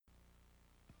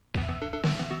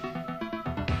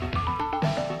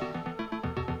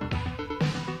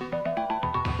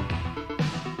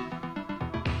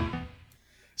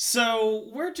So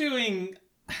we're doing,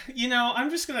 I'm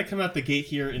just going to come out the gate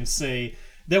here and say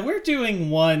that we're doing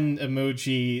one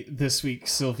emoji this week,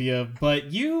 Sylvia,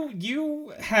 but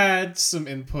you had some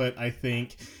input, I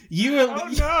think. You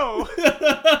at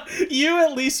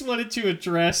least wanted to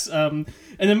address an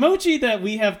emoji that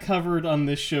we have covered on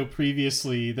this show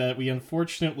previously that we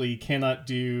unfortunately cannot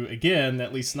do again,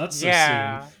 at least not so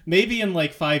soon. Maybe in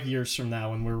like 5 years from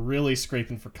now when we're really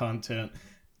scraping for content,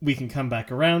 we can come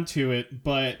back around to it.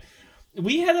 But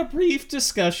we had a brief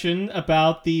discussion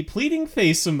about the pleading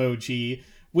face emoji,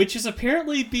 which is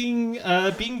apparently being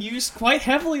used quite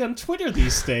heavily on Twitter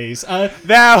these days.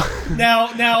 Now,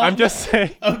 I'm just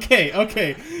saying.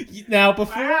 Okay. Now,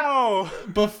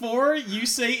 before you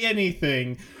say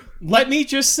anything, let me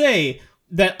just say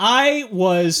that I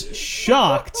was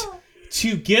shocked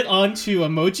to get onto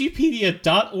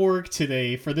Emojipedia.org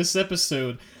today for this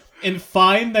episode and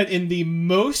find that in the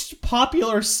most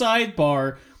popular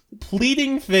sidebar,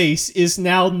 pleading face is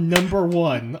now number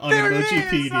 1 on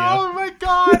Emojipedia. Oh my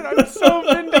god, I'm so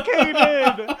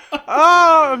vindicated.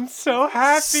 Oh, I'm so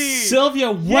happy.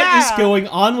 Sylvia, what is going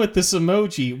on with this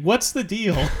emoji? What's the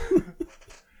deal?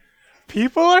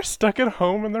 People are stuck at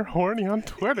home and they're horny on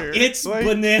Twitter. It's like,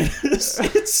 bananas.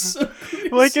 It's so crazy.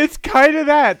 Like, it's kind of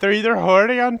that. They're either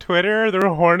horny on Twitter or they're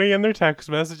horny in their text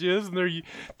messages, and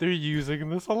they're using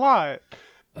this a lot.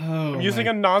 Oh, I'm using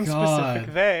a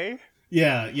non-specific they.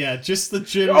 Yeah, just the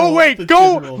general. Oh wait,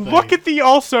 go look at the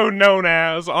also known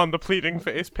as on the pleading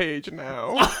face page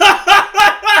now.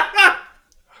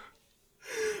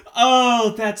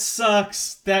 Oh, that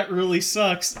sucks. That really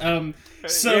sucks.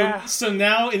 So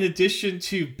now, in addition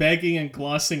to begging and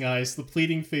glossing eyes, the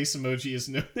pleading face emoji is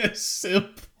known as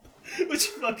simp, which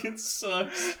fucking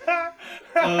sucks.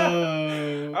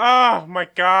 Oh my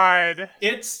god.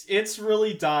 It's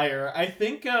really dire. I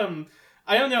think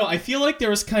I don't know. I feel like there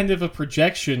was kind of a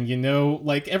projection,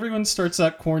 like everyone starts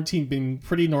out quarantine being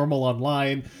pretty normal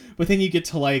online, but then you get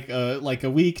to like a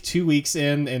week, 2 weeks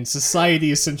in, and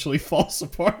society essentially falls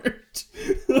apart.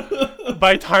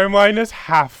 My timeline is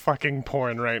half fucking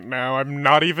porn right now. I'm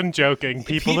not even joking.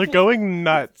 People are going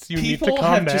nuts. You need to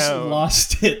calm down. People have just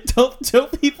lost it.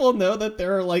 Don't people know that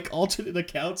there are like alternate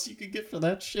accounts you can get for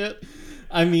that shit?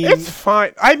 I mean, it's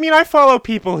fine. I mean, I follow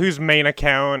people whose main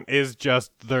account is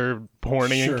just their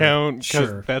porning account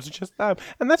because that's just them,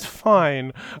 and that's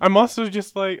fine. I'm also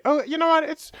just like, oh, you know what?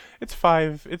 It's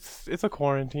 5. It's a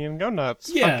quarantine. Go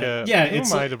nuts. Yeah, Fuck it. yeah.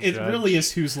 It really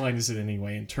is. Whose line is it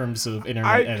anyway in terms of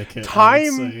internet etiquette?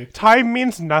 Time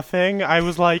means nothing. I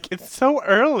was like, it's so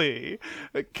early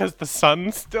because the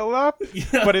sun's still up,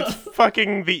 but it's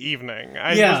fucking the evening. I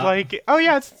was like, oh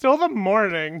yeah, it's still the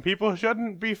morning. People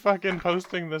shouldn't be fucking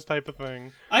posting this type of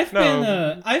thing. I've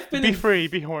been be free,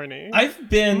 be horny. I've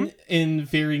been in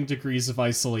varying degrees of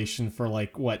isolation for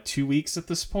like 2 weeks at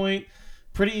this point.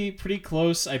 Pretty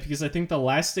close. Because I think the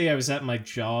last day I was at my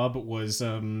job was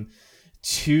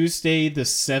Tuesday the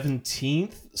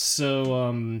 17th.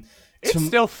 So it's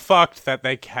still fucked that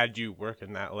they had you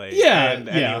working that late.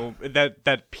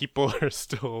 That people are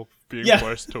still being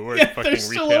forced to work fucking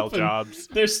retail jobs.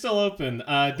 They're still open.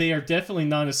 They are definitely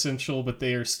non-essential, but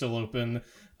they are still open.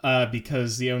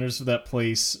 Because the owners of that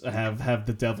place have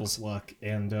the devil's luck,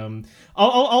 and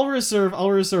I'll reserve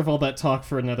all that talk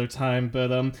for another time.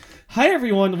 But hi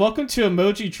everyone, welcome to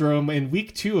Emoji Drome in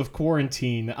week 2 of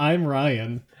quarantine. I'm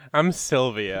Ryan. I'm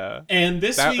Sylvia. And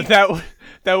this week that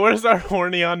was our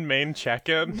horny on main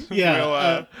check-in.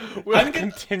 Yeah, we'll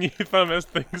continue them as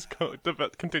things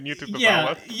continue to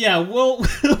develop. Yeah, we'll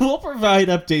provide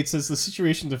updates as the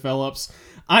situation develops.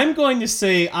 I'm going to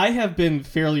say I have been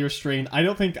fairly restrained. I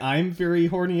don't think I'm very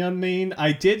horny on main.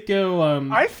 I did go,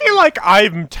 I feel like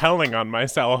I'm telling on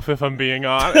myself, if I'm being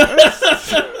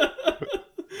honest.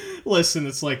 Listen,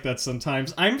 it's like that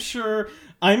sometimes. I'm sure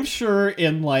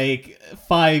in like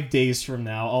 5 days from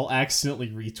now, I'll accidentally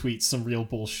retweet some real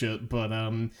bullshit, but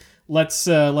let's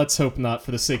hope not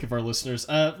for the sake of our listeners.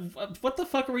 What the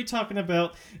fuck are we talking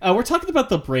about? We're talking about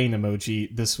the brain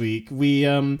emoji this week.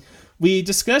 We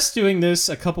discussed doing this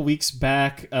a couple weeks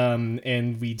back,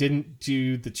 and we didn't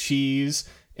do the cheese,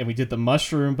 and we did the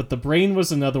mushroom, but the brain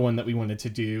was another one that we wanted to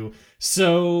do.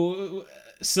 So,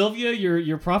 Sylvia,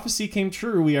 your prophecy came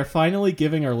true. We are finally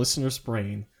giving our listeners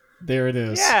brain. There it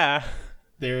is. Yeah.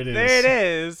 There it is. There it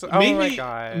is. Oh my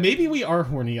god. Maybe we are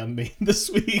horny on main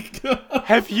this week.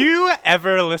 Have you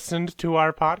ever listened to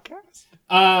our podcast?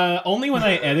 Only when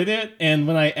I edit it, and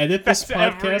when I edit this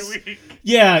podcast, every week.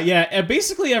 Yeah,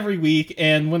 basically every week,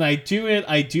 and when I do it,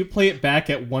 I do play it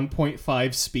back at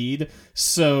 1.5 speed,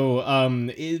 so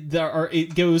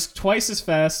it goes twice as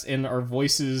fast, and our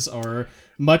voices are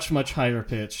much higher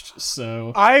pitched.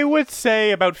 So I would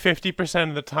say about 50%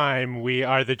 of the time we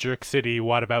are the Jerk City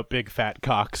What About Big Fat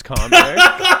Cocks comic.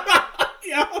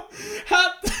 Yeah.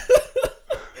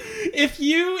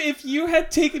 If you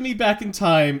had taken me back in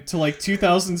time to like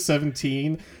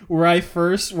 2017, where I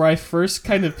first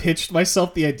kind of pitched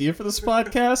myself the idea for this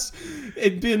podcast,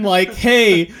 it'd been like,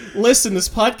 hey, listen, this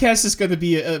podcast is going to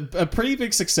be a pretty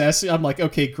big success. I'm like,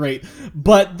 okay, great,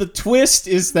 but the twist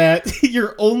is that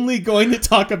you're only going to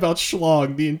talk about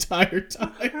schlong the entire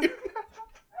time.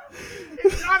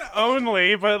 Not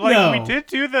only, but like we did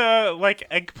do the like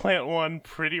eggplant one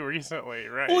pretty recently,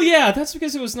 right? Well, yeah, that's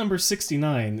because it was number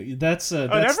 69. That's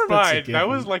never mind. That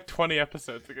was like 20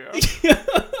 episodes ago.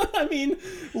 I mean,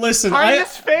 listen, time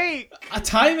is fake.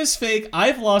 Time is fake.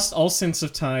 I've lost all sense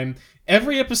of time.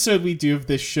 Every episode we do of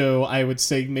this show, I would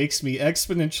say, makes me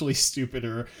exponentially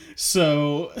stupider.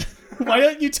 So why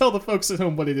don't you tell the folks at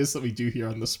home what it is that we do here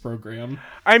on this program?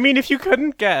 I mean, if you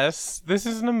couldn't guess, this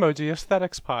is an emoji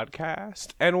aesthetics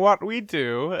podcast. And what we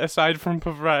do, aside from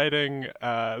providing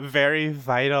very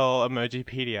vital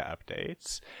Emojipedia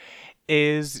updates,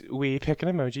 is we pick an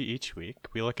emoji each week.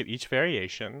 We look at each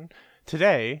variation.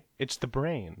 Today, it's the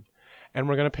brain. And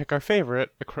we're going to pick our favorite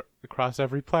across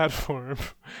every platform.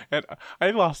 And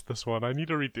I lost this one. I need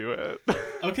to redo it.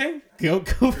 Okay, go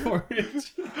for it.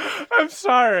 I'm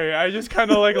sorry. I just kind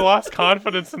of like lost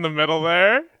confidence in the middle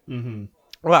there. Mm-hmm.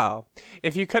 Well,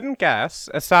 if you couldn't guess,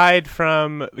 aside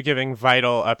from giving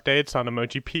vital updates on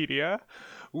Emojipedia,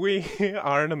 we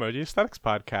are an emoji aesthetics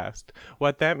podcast.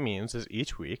 What that means is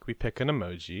each week we pick an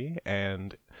emoji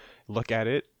and look at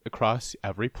it across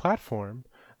every platform,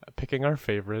 picking our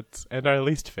favorites and our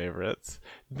least favorites.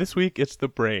 This week it's the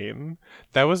brain.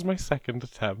 That was my second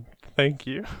attempt. Thank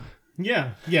you.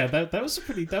 Yeah, that was a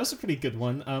pretty good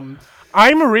one.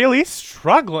 I'm really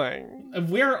struggling.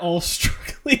 We're all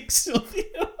struggling,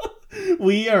 Sylvia.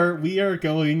 We are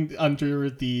going under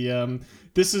the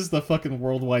this is the fucking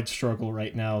worldwide struggle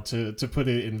right now, to put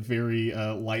it in very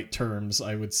light terms,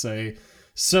 I would say.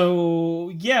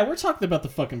 So yeah, we're talking about the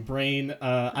fucking brain.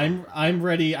 I'm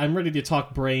ready to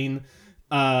talk brain.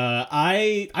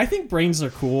 I think brains are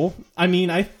cool. I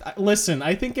mean, listen,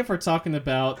 I think if we're talking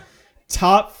about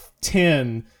top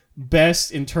 10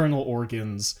 best internal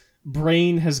organs,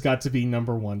 brain has got to be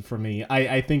number one for me.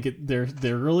 I think they're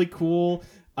really cool.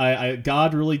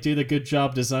 God really did a good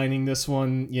job designing this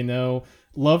one, you know.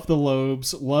 Love the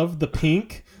lobes, love the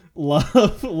pink,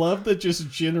 love the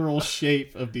just general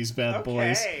shape of these bad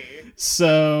boys.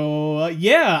 So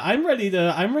yeah, I'm ready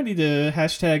to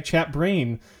hashtag chat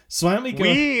brain. So why don't we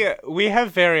go? We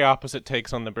have very opposite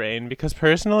takes on the brain, because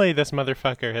personally this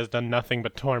motherfucker has done nothing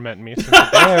but torment me since the day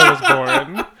I was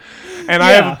born, and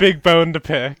I have a big bone to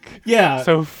pick. Yeah.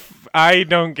 So I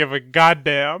don't give a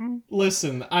goddamn.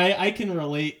 Listen, I can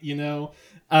relate, you know.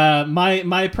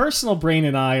 My personal brain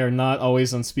and I are not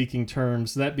always on speaking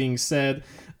terms. That being said,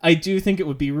 I do think it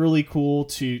would be really cool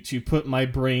to put my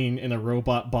brain in a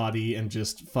robot body and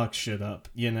just fuck shit up,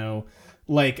 you know?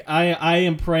 Like, I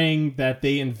am praying that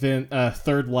they invent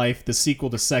Third Life, the sequel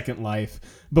to Second Life,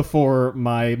 before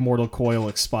my mortal coil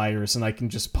expires, and I can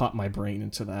just pop my brain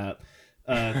into that.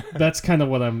 That's kind of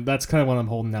what I'm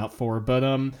holding out for. But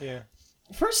yeah.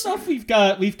 First off, we've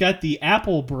got the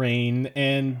Apple brain,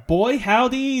 and boy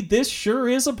howdy, this sure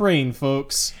is a brain,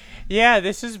 folks. Yeah,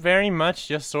 this is very much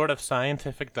just sort of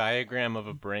scientific diagram of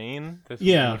a brain. This is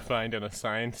what you would find in a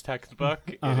science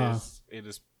textbook. Uh-huh. It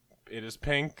is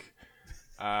pink.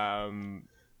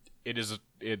 It's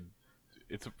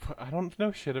I don't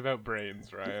know shit about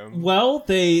brains, Ryan. Well,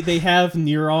 they have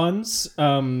neurons.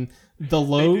 The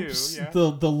lobes, they do,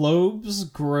 yeah. the lobes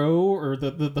grow, or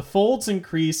the folds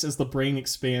increase as the brain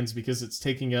expands because it's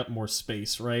taking up more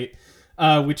space, right?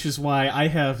 Which is why I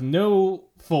have no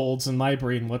folds in my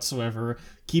brain whatsoever.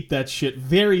 Keep that shit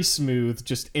very smooth,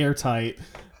 just airtight.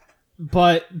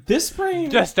 But this brain...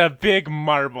 Just a big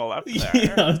marble up there.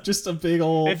 Yeah, just a big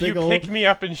old... If you pick me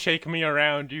up and shake me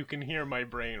around, you can hear my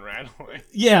brain rattling.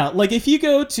 Yeah, like if you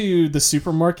go to the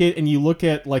supermarket and you look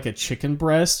at like a chicken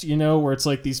breast, you know, where it's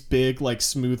like these big, like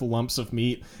smooth lumps of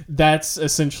meat, that's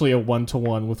essentially a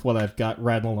one-to-one with what I've got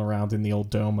rattling around in the old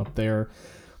dome up there.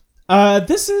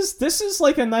 This is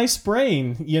like a nice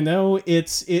brain, you know.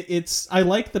 It's I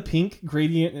like the pink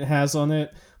gradient it has on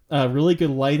it. Really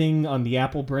good lighting on the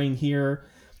Apple brain here.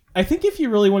 I think if you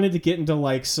really wanted to get into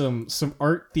like some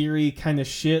art theory kind of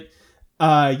shit,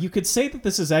 you could say that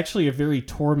this is actually a very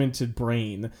tormented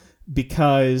brain,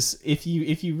 because if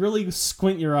you really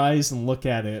squint your eyes and look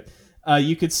at it,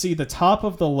 you could see the top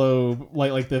of the lobe,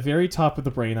 like the very top of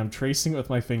the brain. I'm tracing it with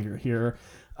my finger here.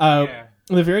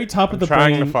 the very top of the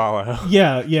trying brain. To follow.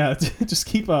 Yeah, just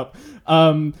keep up.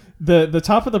 The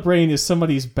top of the brain is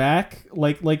somebody's back,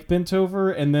 like bent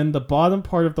over, and then the bottom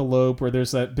part of the lobe where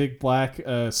there's that big black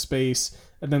space,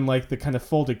 and then like the kind of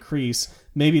folded crease.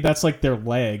 Maybe that's like their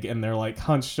leg, and they're like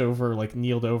hunched over, like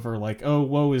kneeled over, like, oh,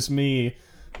 woe is me,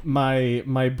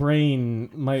 my brain,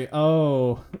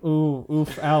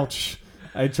 oof, ouch,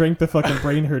 I drank the fucking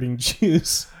brain hurting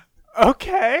juice.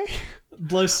 Okay.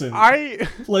 Listen,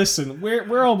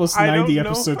 we're almost 90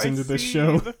 episodes into this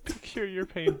show. The picture you're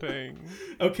painting.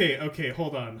 Okay,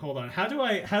 hold on. How do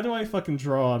I fucking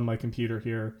draw on my computer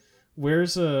here?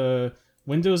 Where's a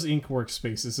Windows Ink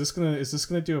workspace? Is this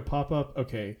gonna do a pop-up?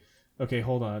 Okay,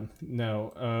 hold on.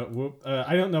 No,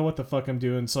 I don't know what the fuck I'm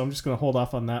doing, so I'm just gonna hold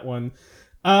off on that one.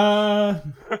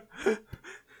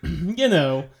 You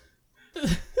know,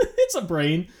 it's a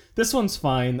brain. This one's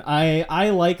fine. I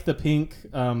like the pink.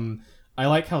 I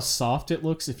like how soft it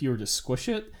looks if you were to squish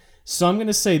it. So I'm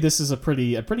gonna say this is a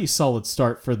pretty solid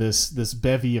start for this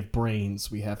bevy of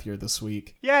brains we have here this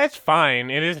week. Yeah, it's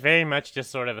fine. It is very much just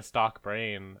sort of a stock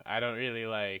brain. I don't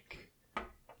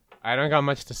got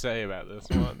much to say about this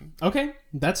one. Okay,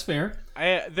 that's fair.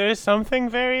 There's something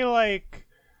very like,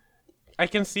 I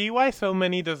can see why so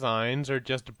many designs are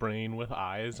just brain with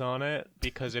eyes on it,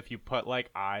 because if you put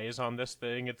like eyes on this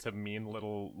thing, it's a mean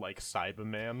little like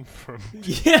Cyberman from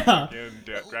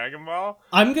Dragon Ball.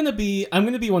 I'm gonna be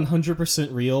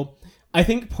 100% real. I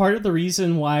think part of the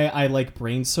reason why I like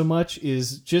brains so much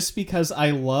is just because I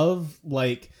love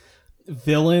like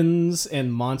villains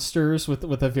and monsters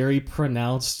with a very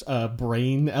pronounced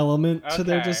brain element to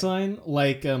their design.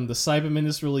 Like the Cyberman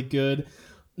is really good.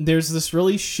 There's this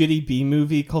really shitty B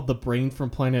movie called The Brain from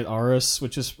Planet Arus,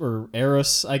 or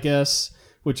Eris, I guess,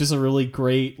 which is a really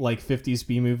great like 50s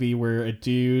B movie where a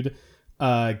dude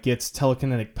gets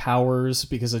telekinetic powers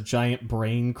because a giant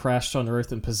brain crashed on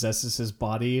Earth and possesses his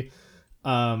body.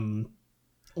 How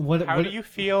do you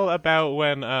feel about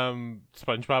when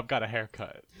SpongeBob got a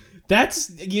haircut?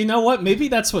 You know what? Maybe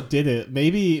that's what did it.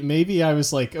 Maybe I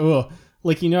was like, oh.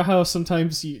 Like, you know how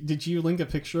sometimes did you link a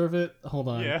picture of it? Hold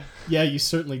on. Yeah, you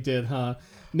certainly did, huh?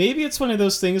 Maybe it's one of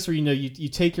those things where, you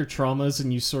take your traumas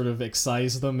and you sort of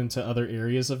excise them into other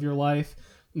areas of your life.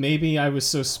 Maybe I was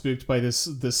so spooked by this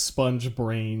sponge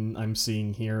brain I'm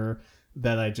seeing here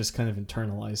that I just kind of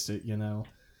internalized it,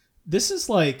 This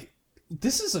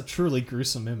is a truly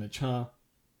gruesome image, huh?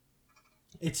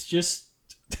 It's just...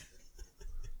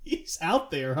 He's out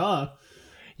there, huh?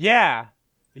 Yeah.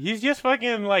 He's just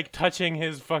fucking, like, touching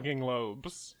his fucking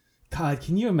lobes. God,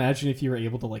 can you imagine if you were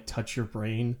able to, like, touch your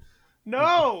brain?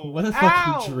 No! What a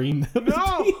fucking dream that would be.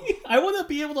 I want to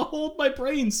be able to hold my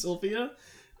brain, Sylvia.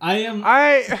 I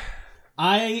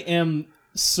am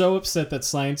so upset that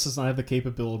science does not have the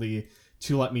capability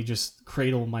to let me just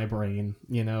cradle my brain,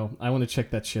 I want to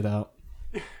check that shit out.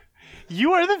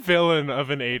 You are the villain of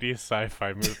an 80s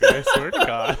sci-fi movie, I swear to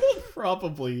God.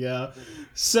 Probably, yeah.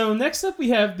 So next up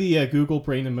we have the Google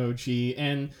brain emoji,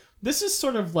 and this is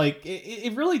sort of like,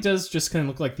 it really does just kind of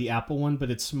look like the Apple one, but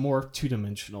it's more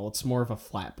two-dimensional. It's more of a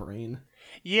flat brain.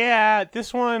 Yeah,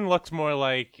 this one looks more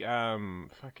like,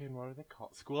 fucking, what are they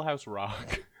called? Schoolhouse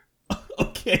Rock.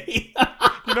 Okay.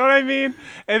 You know what I mean?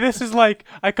 And this is like,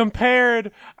 I'm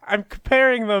comparing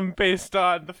them based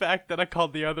on the fact that I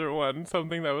called the other one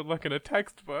something that would look in a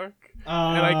textbook.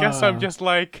 And I guess I'm just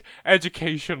like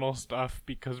educational stuff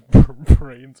because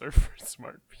brains are for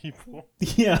smart people.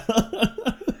 Yeah.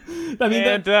 I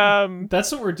mean,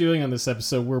 that's what we're doing on this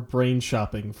episode. We're brain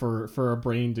shopping for a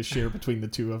brain to share between the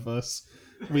two of us.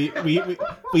 We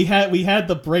had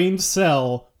the brain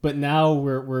cell, but now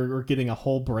we're getting a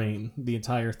whole brain, the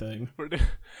entire thing.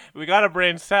 We got a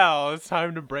brain cell. It's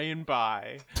time to brain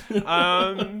buy.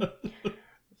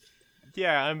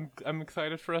 Yeah, I'm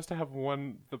excited for us to have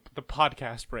the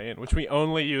podcast brain, which we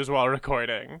only use while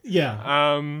recording.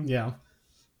 Yeah. Yeah.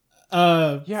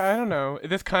 I don't know.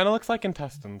 This kind of looks like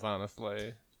intestines,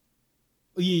 honestly.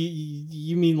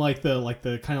 You mean like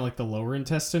the kind of like the lower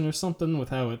intestine or something with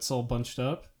how it's all bunched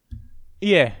up?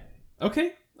 Yeah.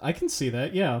 Okay, I can see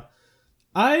that. Yeah.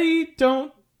 I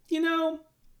don't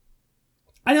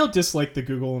dislike the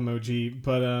Google emoji,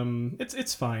 but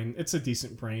it's fine. It's a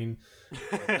decent brain.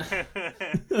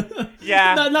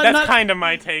 Yeah, that's kind of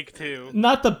my take too.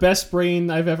 Not the best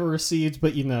brain I've ever received,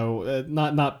 but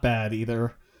not bad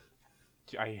either.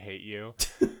 I hate you.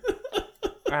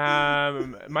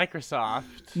 Microsoft.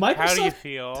 How do you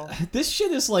feel? This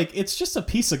shit is like, it's just a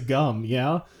piece of gum,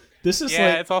 yeah? This is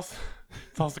it's also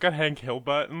got Hank Hill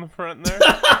butt in the front there.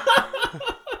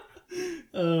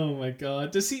 Oh my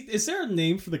god. Is there a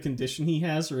name for the condition he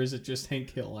has, or is it just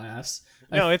Hank Hill ass?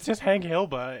 No, it's just Hank Hill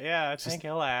butt. Yeah, it's Hank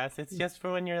Hill ass. It's just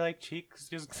for when your like cheeks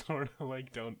just sort of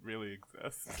like don't really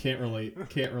exist. Can't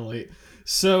relate.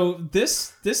 So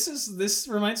this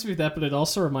reminds me of that, but it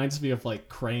also reminds me of like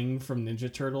Krang from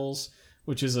Ninja Turtles,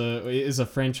 which is a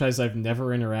franchise I've never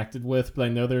interacted with, but I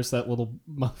know there's that little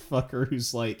motherfucker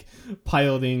who's like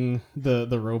piloting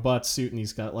the robot suit and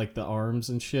he's got like the arms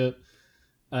and shit.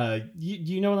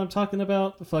 You know what I'm talking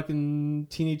about? The fucking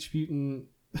Teenage Mutant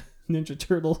Ninja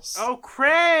Turtles. Oh,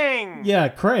 Krang! Yeah,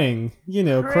 Krang. You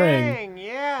know, Krang.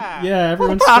 Yeah. Yeah,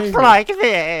 everyone's talks favorite. like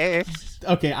this.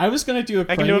 Okay, I was gonna do a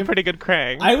Krang. I can do a pretty good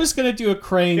Krang. I was gonna do a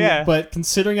Krang, Yeah. but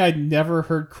considering I'd never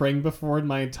heard Krang before in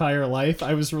my entire life,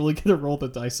 I was really gonna roll the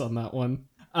dice on that one.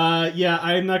 Yeah,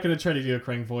 I'm not gonna try to do a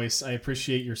Krang voice. I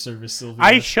appreciate your service, Sylvia.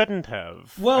 I shouldn't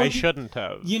have. Well, I shouldn't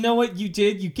have. You know what you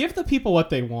did? You give the people what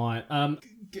they want.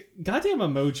 Goddamn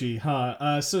emoji,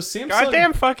 huh? So Samsung.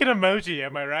 Goddamn fucking emoji,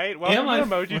 am I right? Am I Welcome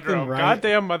to Emoji fucking Drone. right?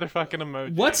 Goddamn motherfucking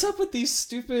emoji. What's up with these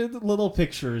stupid little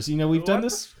pictures? You know, we've done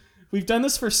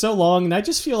this for so long, and I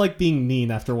just feel like being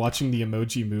mean after watching the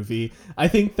Emoji Movie. I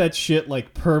think that shit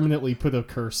like permanently put a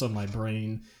curse on my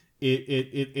brain.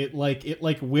 It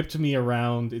whipped me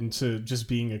around into just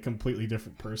being a completely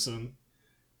different person.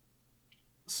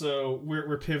 So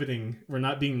we're pivoting. We're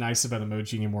not being nice about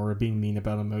emoji anymore. We're being mean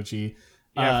about emoji.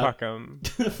 Yeah, fuck them.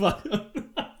 Fuck 'em.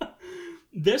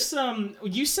 This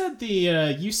you said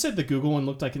the Google one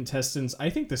looked like intestines. I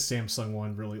think the Samsung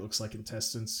one really looks like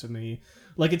intestines to me.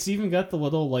 Like it's even got the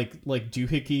little like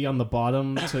doohickey on the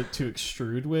bottom to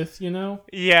extrude with, you know?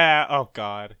 Yeah. Oh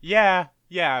God. Yeah.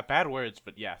 Yeah. Bad words,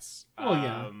 but yes. Oh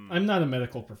yeah. I'm not a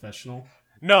medical professional.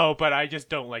 No, but I just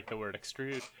don't like the word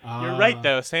extrude. You're right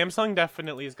though. Samsung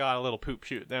definitely has got a little poop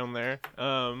shoot down there.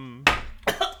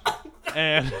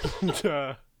 And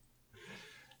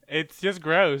it's just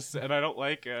gross, and I don't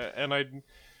like it. And I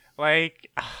like,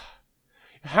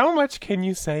 how much can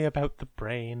you say about the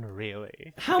brain,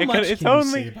 really? How much can you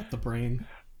say about the brain?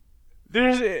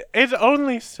 It's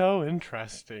only so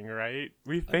interesting, right?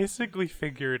 We've basically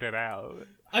figured it out.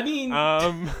 I mean, I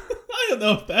don't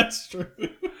know if that's true.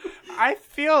 I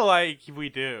feel like we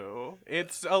do.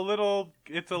 It's a little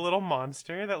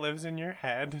monster that lives in your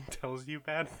head and tells you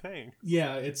bad things.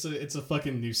 Yeah, it's a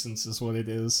fucking nuisance is what it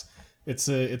is. It's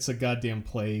a goddamn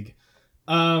plague.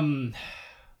 Why,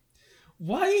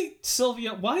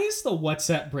 Sylvia, why is the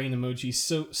WhatsApp brain emoji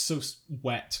so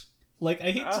wet? Like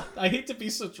I hate to be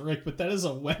such a Rick, but that is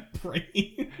a wet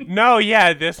brain. No,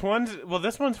 yeah, this one's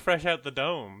fresh out the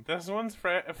dome. This one's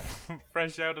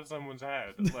fresh out of someone's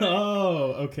head. Like,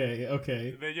 oh,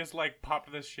 okay. They just like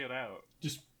popped this shit out.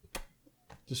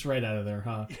 Just right out of there,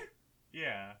 huh?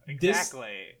 Yeah,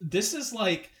 exactly. This is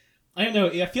like, I don't know.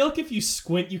 I feel like if you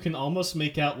squint, you can almost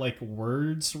make out like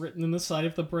words written in the side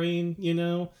of the brain. You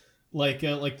know, like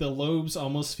the lobes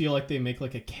almost feel like they make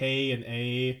like a K and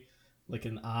A. Like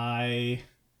an I.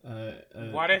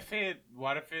 What if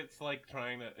it's like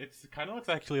trying to? It's kind of looks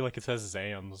actually like it says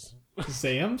Zams.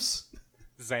 Zams.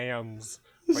 Zams.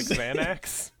 Like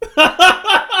Xanax.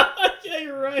 Yeah,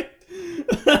 you're right.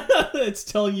 It's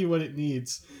telling you what it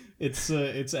needs. It's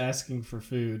asking for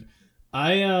food.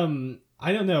 I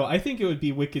don't know. I think it would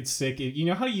be wicked sick. You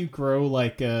know how you grow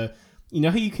like you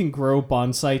know how you can grow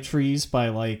bonsai trees by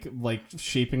like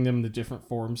shaping them into different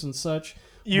forms and such.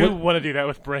 You want to do that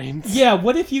with brains? Yeah.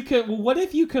 What if you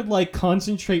could like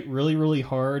concentrate really, really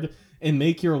hard and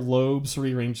make your lobes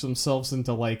rearrange themselves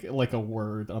into like a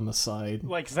word on the side,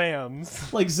 like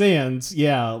Zams. Like Zans,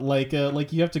 yeah. Like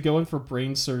you have to go in for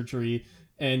brain surgery,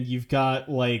 and you've got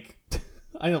like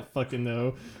I don't fucking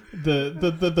know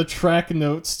the track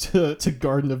notes to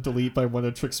Garden of Delete by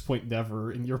One Tricks Point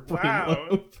Never in your brain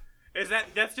lobe.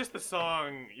 That's just the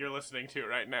song you're listening to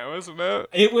right now, isn't it?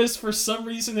 It was, for some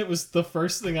reason, it was the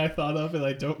first thing I thought of, and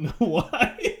I don't know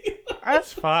why.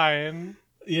 That's fine.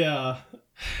 Yeah.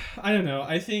 I don't know.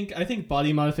 I think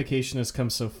body modification has come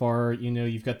so far. You know,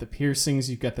 you've got the piercings,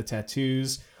 you've got the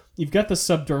tattoos, you've got the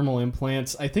subdermal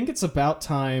implants. I think it's about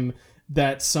time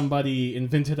that somebody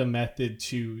invented a method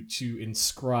to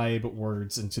inscribe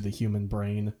words into the human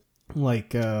brain.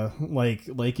 Like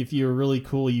if you were really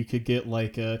cool, you could get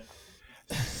like a...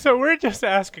 So we're just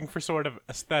asking for sort of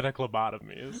aesthetic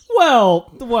lobotomies.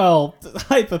 Well,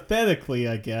 hypothetically,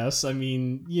 I guess. I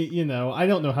mean, you know, I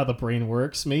don't know how the brain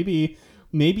works. Maybe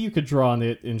you could draw on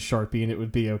it in Sharpie and it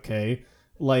would be okay.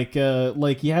 Like,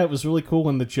 yeah, it was really cool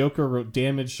when the Joker wrote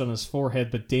damaged on his forehead,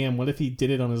 but damn, what if he did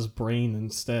it on his brain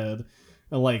instead?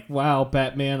 And like, wow,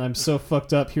 Batman, I'm so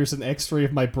fucked up. Here's an x-ray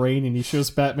of my brain, and he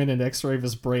shows Batman an x-ray of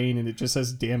his brain, and it just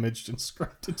has damaged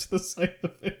inscribed into the side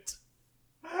of it.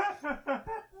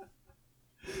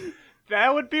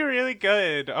 That would be really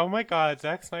good. Oh my god,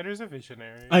 Zack Snyder's a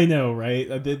visionary. I know, right?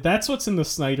 That's what's in the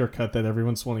Snyder cut that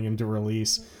everyone's wanting him to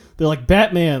release. They're like,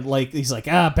 Batman, like he's like,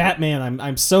 Batman,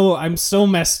 I'm so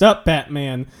messed up,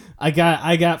 Batman. I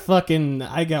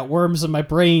got worms in my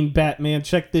brain, Batman.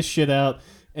 Check this shit out.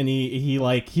 And he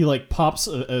pops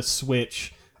a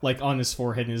switch like on his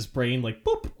forehead, and his brain like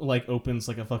boop like opens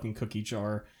like a fucking cookie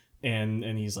jar, and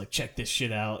he's like, check this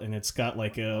shit out, and it's got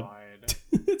like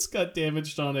it's got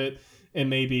damaged on it. And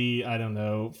maybe, I don't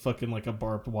know, fucking like a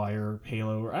barbed wire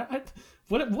halo.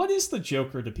 What is the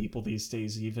Joker to people these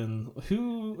days? Even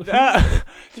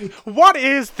what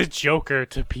is the Joker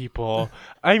to people?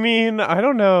 I mean, I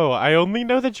don't know. I only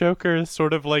know the Joker is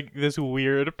sort of like this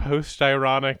weird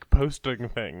post-ironic posting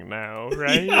thing now,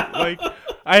 right? Yeah. Like,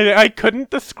 I couldn't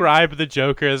describe the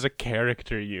Joker as a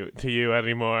character to you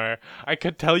anymore. I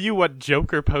could tell you what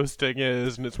Joker posting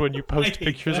is, and it's when you post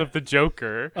pictures of the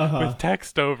Joker with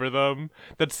text over them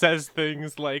that says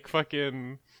things like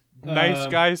fucking nice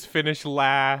guys finish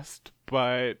last,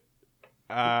 but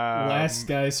last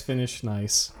guys finish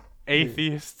nice.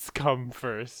 Atheists come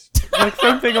first. Like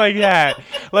something like that.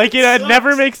 Like, it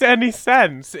never makes any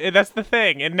sense. That's the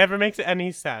thing. It never makes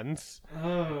any sense.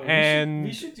 Oh, and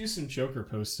we should do some Joker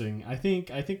posting. I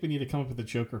think we need to come up with a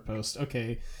Joker post.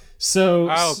 Okay. So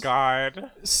oh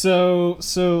god. So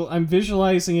I'm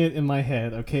visualizing it in my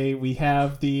head. Okay, we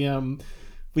have the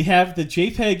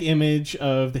JPEG image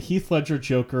of the Heath Ledger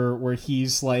Joker where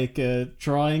he's like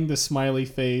drawing the smiley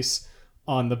face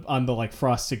on the like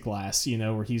frosted glass, you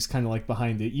know, where he's kind of like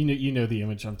behind it. You know the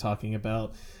image I'm talking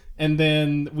about. And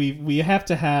then we have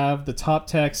to have the top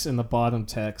text and the bottom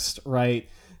text, right?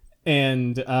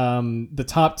 And the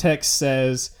top text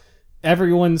says,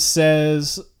 everyone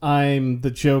says I'm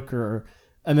the Joker.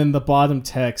 And then the bottom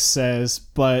text says,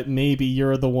 but maybe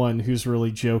you're the one who's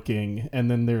really joking.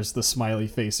 And then there's the smiley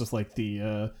face with like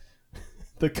the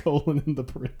colon in the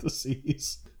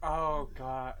parentheses. Oh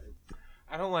god,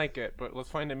 I don't like it. But let's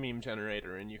find a meme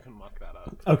generator and you can mock that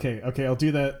up. Okay, I'll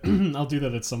do that. I'll do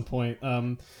that at some point.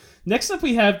 Next up,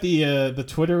 we have the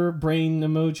Twitter brain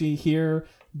emoji here.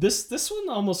 This one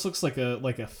almost looks like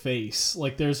a face.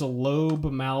 Like there's a lobe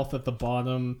mouth at the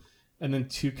bottom, and then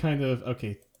two kind of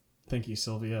Thank you,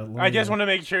 Sylvia. I just want to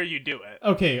make sure you do it.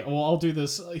 Okay, well, I'll do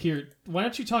this here. Why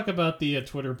don't you talk about the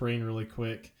Twitter brain really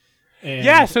quick? And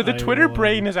yeah, so the Twitter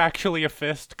brain is actually a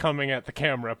fist coming at the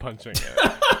camera, punching it.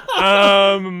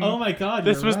 Oh my god,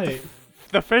 this was right.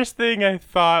 The first thing I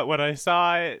thought when I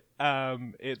saw it.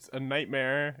 It's a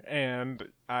nightmare, and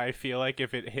I feel like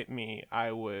if it hit me,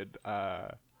 I would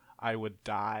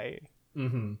die.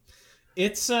 Mm-hmm.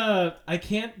 It's I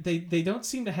can't. They don't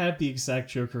seem to have the exact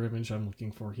Joker image I'm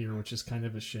looking for here, which is kind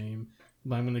of a shame.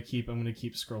 But I'm gonna keep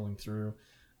scrolling through.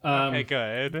 Okay,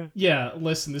 good. Yeah,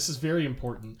 listen, this is very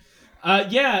important.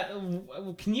 Yeah,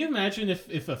 can you imagine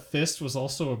if a fist was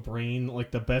also a brain,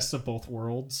 like the best of both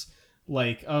worlds?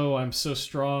 Like, oh, I'm so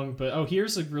strong, but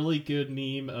here's a really good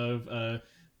meme of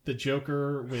the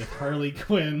Joker with Harley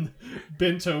Quinn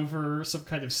bent over some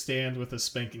kind of stand with a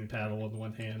spanking paddle in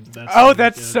one hand.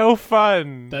 That's so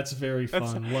fun. That's very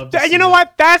fun. Love to see you know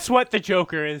what? That's what the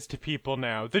Joker is to people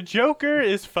now. The Joker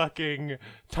is fucking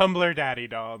Tumblr daddy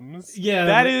doms. Yeah,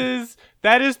 that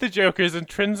is the Joker's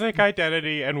intrinsic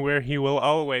identity and where he will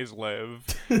always live.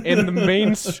 In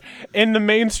the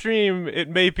mainstream, it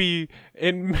may be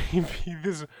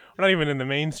this. Not even in the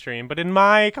mainstream, but in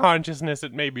my consciousness,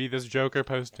 it may be this Joker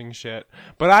posting shit.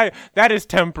 But that is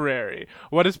temporary.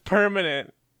 What is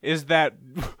permanent is that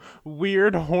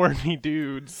weird, horny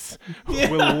dudes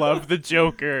will love the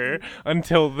Joker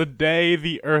until the day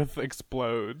the Earth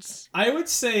explodes. I would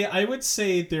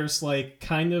say there's like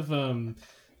kind of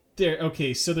there.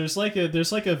 Okay, so there's like a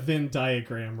Venn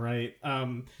diagram, right?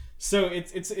 So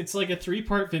it's like a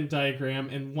 3-part Venn diagram,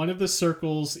 and one of the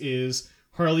circles is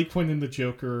Harley Quinn and the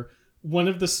Joker. One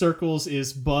of the circles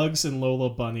is Bugs and Lola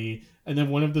Bunny, and then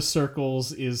one of the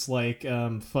circles is like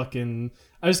fucking.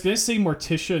 I was gonna say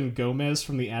Morticia and Gomez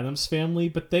from the Addams Family,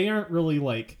 but they aren't really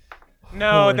like.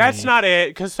 No, horny. That's not it.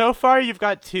 Because so far you've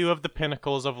got 2 of the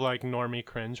pinnacles of like normie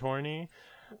cringe horny.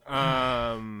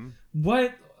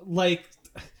 What like?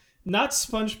 Not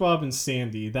SpongeBob and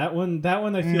Sandy. That one I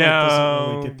feel like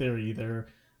doesn't really get there either.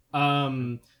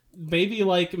 Maybe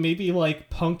like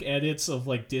punk edits of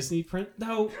like Disney print.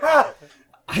 No,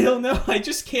 I don't know. I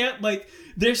just can't like.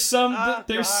 There's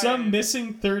some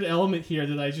missing third element here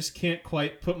that I just can't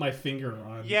quite put my finger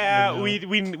on. Yeah, you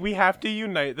know? we have to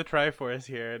unite the Triforce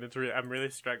here, and I'm really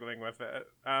struggling with it.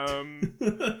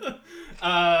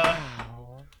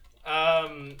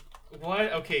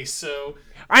 What? Okay, so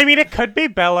I mean, it could be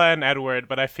Bella and Edward,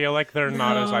 but I feel like they're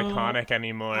not as no, iconic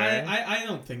anymore. I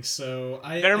don't think so.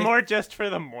 They're more just for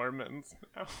the Mormons.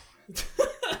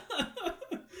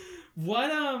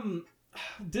 What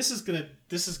this is gonna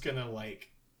like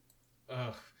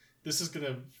this is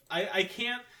gonna I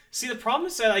can't see. The problem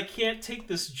is that I can't take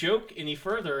this joke any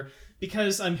further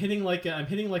because I'm hitting like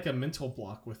a mental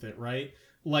block with it, right?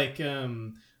 Like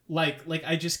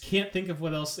I just can't think of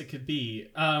what else it could be.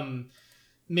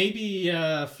 Maybe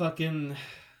fucking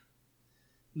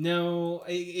no,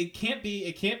 it can't be.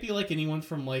 It can't be like anyone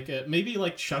from like maybe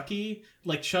like Chucky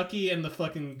and the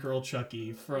fucking girl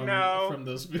Chucky from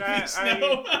those movies.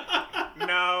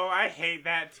 No, I hate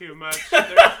that too much.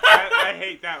 I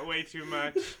hate that way too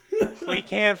much. We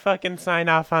can't fucking sign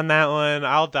off on that one.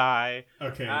 I'll die.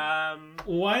 Okay.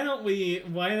 Why don't we?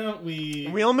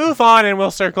 We'll move on and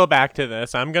we'll circle back to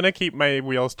this. I'm gonna keep my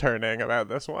wheels turning about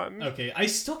this one. Okay. I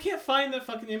still can't find the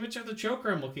fucking image of the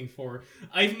Joker I'm looking for.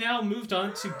 I've now moved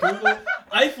on to Google.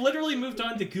 I've literally moved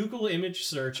on to Google image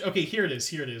search. Okay, here it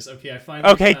is. Okay, I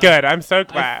finally. Okay, good. I'm so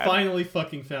glad. I finally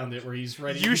fucking found it where he's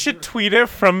writing. You should tweet it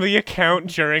from the account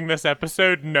during this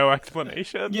episode. No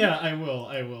explanation. Yeah, I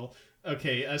will.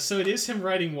 Okay, so it is him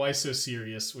writing "Why so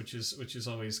serious," which is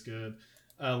always good.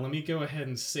 Let me go ahead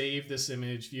and save this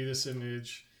image. View this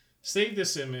image. Save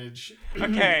this image.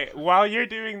 Okay, while you're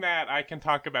doing that, I can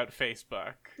talk about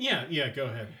Facebook. Yeah, go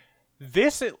ahead.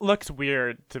 It looks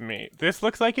weird to me. This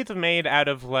looks like it's made out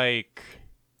of like.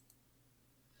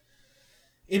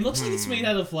 It looks like it's made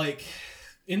out of like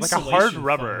insulation, like a hard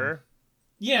rubber. Foam.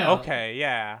 Yeah. Okay.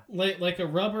 Yeah. Like a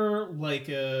rubber, like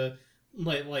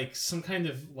some kind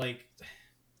of like.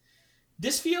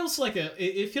 This feels like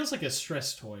it feels like a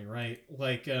stress toy, right?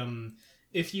 Like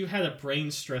if you had a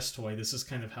brain stress toy, this is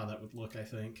kind of how that would look, I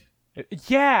think.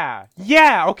 Yeah.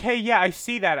 Okay. Yeah, I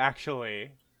see that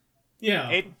actually. Yeah.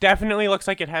 It definitely looks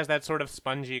like it has that sort of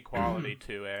spongy quality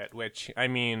to it, which I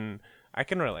mean, I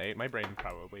can relate. My brain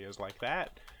probably is like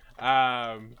that.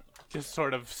 Just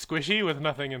sort of squishy with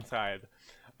nothing inside.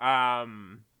 But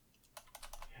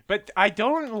I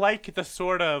don't like the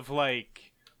sort of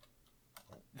like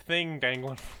thing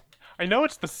dangling. I know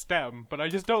it's the stem, but I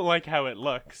just don't like how it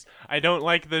looks. I don't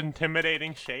like the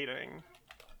intimidating shading.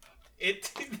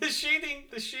 The shading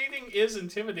is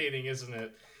intimidating, isn't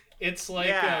it? It's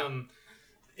like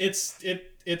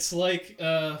it's like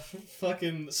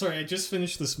fucking sorry, I just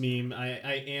finished this meme.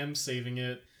 I am saving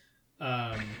it.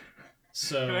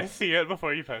 So can I see it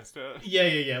before you post it?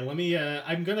 Yeah. Let me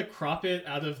I'm gonna crop it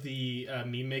out of the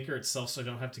meme maker itself so I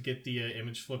don't have to get the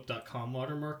imageflip.com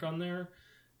watermark on there.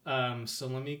 So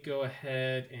let me go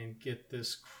ahead and get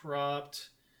this cropped,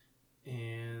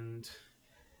 and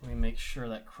let me make sure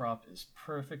that crop is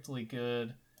perfectly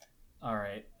good. All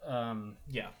right.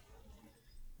 Yeah,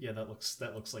 that looks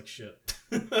like shit.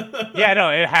 Yeah,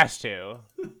 no, it has to.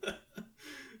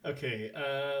 Okay,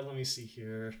 let me see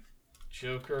here.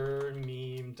 Joker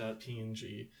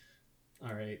meme.png.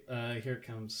 All right, here it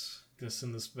comes. Gonna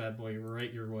send this bad boy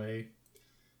right your way.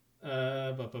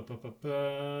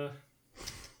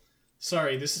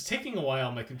 Sorry, this is taking a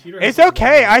while. My computer. It's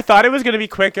okay. I thought it was gonna be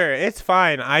quicker. It's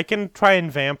fine. I can try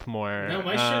and vamp more. No,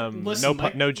 my shit.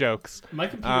 Listen, no jokes. My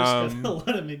computer's got a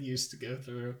lot of menus to go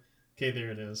through. Okay, there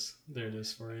it is. There it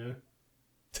is for you.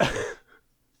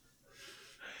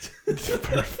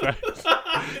 Perfect.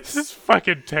 This is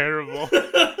fucking terrible.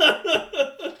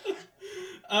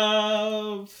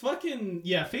 Fucking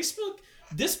yeah. Facebook.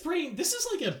 This is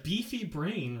like a beefy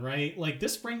brain, right? Like,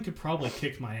 this brain could probably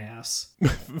kick my ass.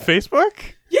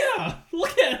 Facebook? Yeah,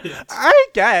 look at it. I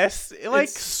guess.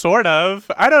 Sort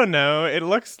of. I don't know. It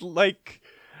looks like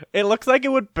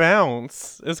it would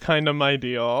bounce is kind of my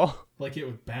deal. Like it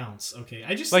would bounce. Okay,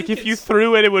 I just like if you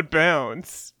threw it would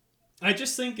bounce. I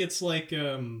just think it's like,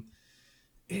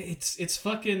 it's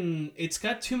fucking, it's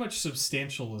got too much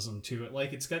substantialism to it.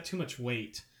 Like, it's got too much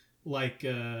weight. Like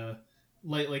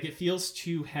it feels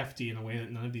too hefty in a way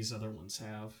that none of these other ones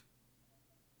have.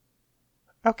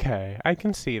 Okay, I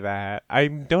can see that. I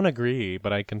don't agree,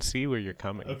 but I can see where you're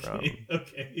coming from.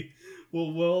 Okay.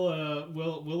 Well,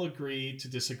 we'll agree to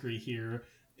disagree here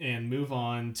and move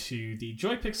on to the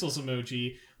Joy Pixels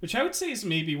emoji, which I would say is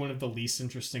maybe one of the least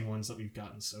interesting ones that we've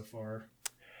gotten so far.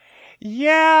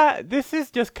 Yeah, this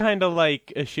is just kind of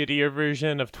like a shittier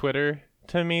version of Twitter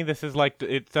to me. This is like,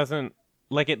 it doesn't,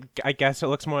 like it, I guess it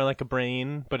looks more like a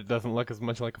brain, but it doesn't look as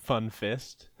much like a fun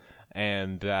fist.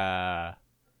 And, I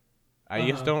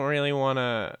just don't really want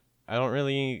to, I don't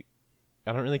really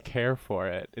care for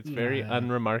it. It's very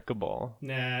unremarkable.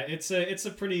 Nah, it's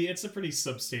a pretty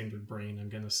substandard brain, I'm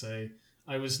gonna say.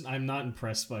 I'm not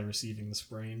impressed by receiving this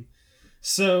brain.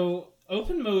 So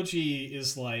OpenMoji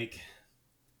is like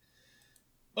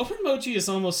OpenMoji is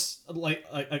almost like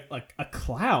a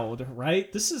cloud,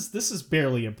 right? This is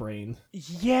barely a brain.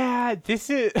 Yeah, this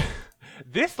is.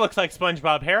 This looks like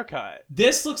SpongeBob haircut.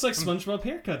 This looks like SpongeBob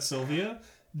haircut, Sylvia.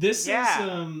 This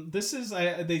Yeah.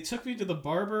 They took me to the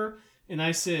barber and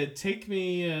I said, take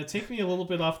me a little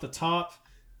bit off the top.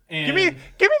 And Give me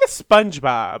the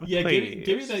SpongeBob. yeah, please.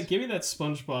 give me that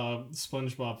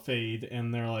SpongeBob fade,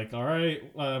 and they're like, all right,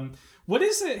 what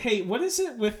is it? Hey, what is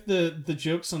it with the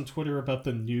jokes on Twitter about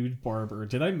the nude barber?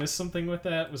 Did I miss something with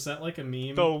that? Was that like a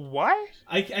meme? The what?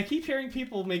 I keep hearing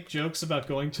people make jokes about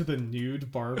going to the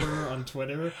nude barber on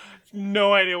Twitter.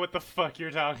 No idea what the fuck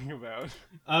you're talking about.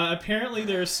 Apparently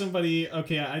there's somebody.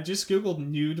 Okay, I just googled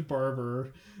nude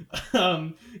barber,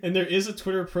 and there is a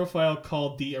Twitter profile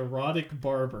called the Erotic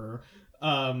Barber.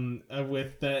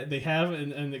 With that they have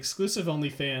an exclusive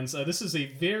OnlyFans. This is a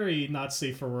very not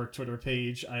safe for work Twitter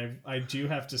page. I do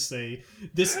have to say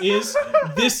this is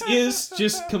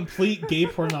just complete gay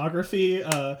pornography.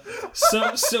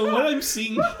 So what I'm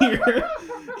seeing here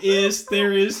is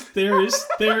there is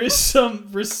some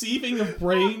receiving of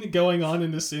brain going on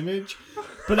in this image,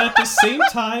 but at the same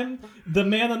time, the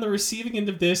man on the receiving end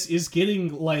of this is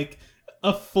getting like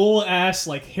a full ass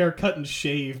like haircut and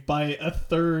shave by a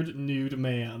third nude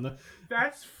man.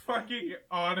 That's fucking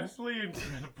honestly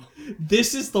incredible.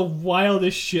 This is the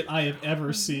wildest shit I have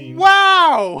ever seen.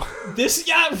 Wow!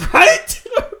 Right?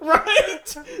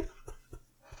 Right?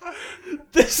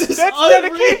 This is That's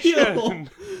unreal. dedication!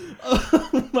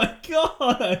 Oh my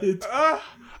god.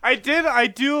 I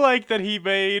do like that he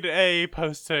made a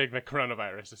post saying that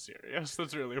coronavirus is serious.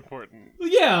 That's really important.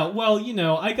 Yeah, well,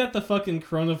 I got the fucking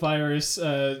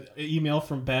coronavirus email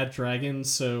from Bad Dragon,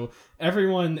 so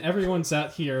everyone's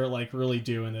out here like really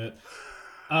doing it.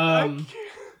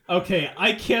 Okay,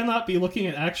 I cannot be looking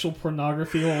at actual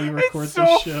pornography while we record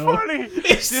this show. Funny.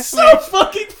 It's so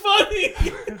fucking funny.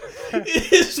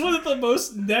 It is one of the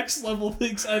most next level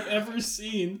things I've ever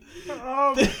seen.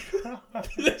 Oh,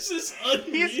 This is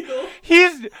unreal.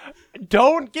 he's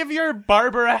don't give your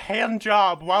barber a hand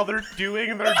job while they're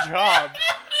doing their job.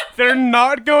 They're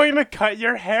not going to cut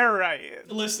your hair right.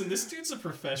 Listen, this dude's a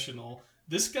professional.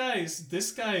 This guy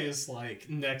is like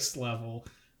next level.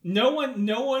 No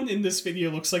one in this video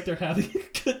looks like they're having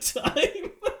a good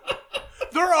time.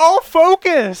 They're all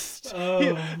focused.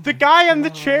 Oh, The guy in the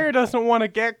chair doesn't want to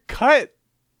get cut.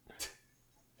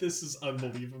 this is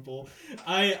unbelievable.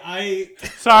 I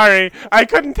Sorry, I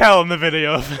couldn't tell in the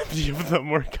video if any of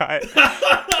them were cut.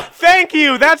 Thank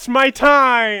you, that's my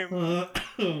time.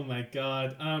 oh my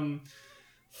god.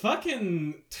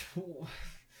 Fucking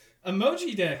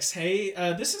emoji decks. Hey,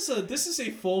 this is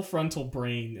a full frontal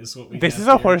brain is what we This have is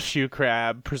a here. horseshoe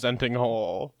crab presenting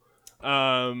whole.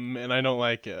 And I don't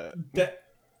like it.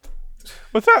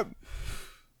 What's up?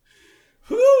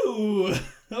 Whew.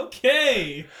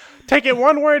 Okay. Take it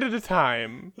one word at a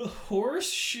time.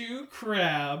 Horseshoe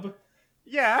crab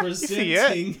Yeah, you see it.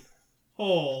 presenting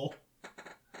whole.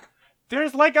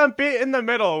 There's like a bit in the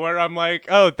middle where I'm like,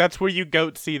 oh, that's where you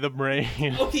goat see the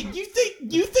brain. Okay, you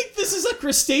think this is a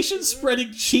crustacean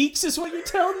spreading cheeks is what you're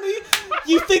telling me?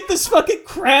 You think this fucking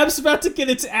crab's about to get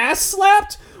its ass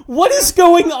slapped? What is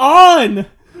going on?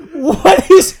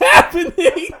 What is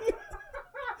happening?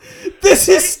 This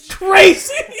is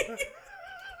crazy.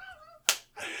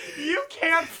 You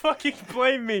can't fucking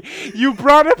blame me. You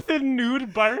brought up the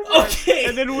nude barber, Okay.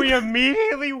 and then we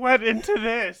immediately went into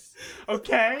this.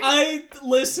 Okay?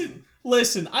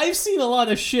 Listen, I've seen a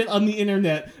lot of shit on the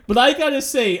internet, but I gotta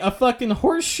say, a fucking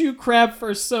horseshoe crab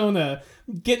fursona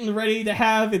getting ready to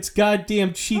have its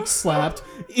goddamn cheek slapped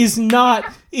is not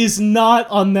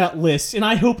on that list, and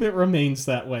I hope it remains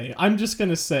that way. I'm just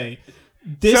gonna say.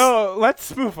 So,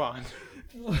 let's move on.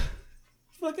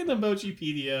 Fucking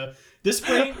Emojipedia. This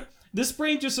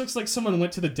brain just looks like someone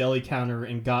went to the deli counter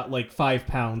and got like 5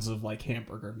 pounds of like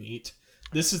hamburger meat.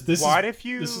 This is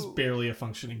barely a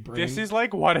functioning brain. This is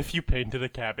like, what if you painted a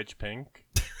cabbage pink?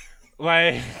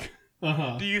 Like,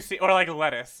 do you see, or like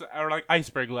lettuce, or like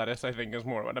iceberg lettuce, I think is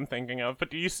more what I'm thinking of. But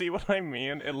do you see what I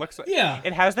mean? It looks like,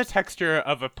 it has the texture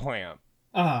of a plant.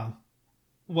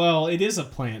 Well, it is a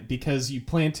plant because you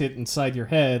plant it inside your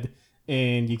head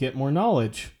and you get more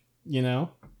knowledge, you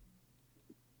know?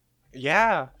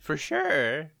 Yeah, for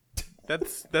sure.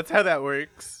 That's how that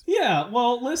works. Yeah,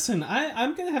 well, listen,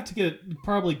 I'm gonna have to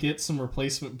probably get some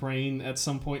replacement brain at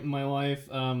some point in my life,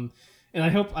 and I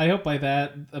hope by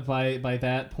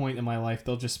that point in my life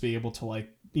they'll just be able to like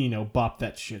bop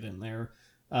that shit in there.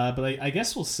 But I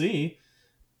guess we'll see.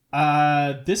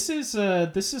 This is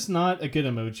not a good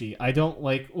emoji. I don't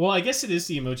like. Well, I guess it is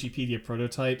the Emojipedia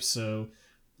prototype, so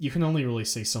you can only really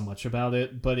say so much about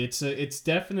it. But it's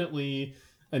definitely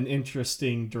an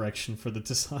interesting direction for the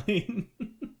design.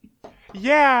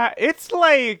 Yeah, it's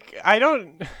like I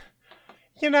don't.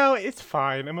 It's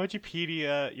fine.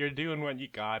 Emojipedia, you're doing what you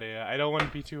gotta. I don't want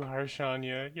to be too harsh on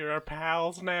you. You're our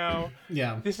pals now.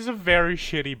 Yeah. This is a very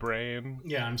shitty brain.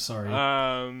 Yeah, I'm sorry.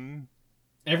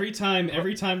 Every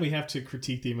time we have to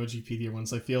critique the Emojipedia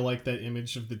ones, I feel like that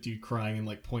image of the dude crying and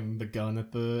like pointing the gun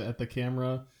at the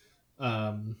camera,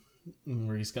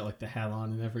 where he's got like the hat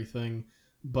on and everything.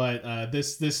 But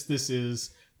this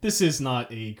is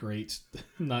not a great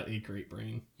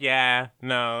brain. Yeah,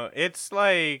 no, it's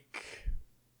like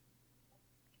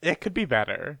it could be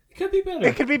better. It could be better.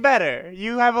 It could be better.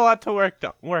 You have a lot to work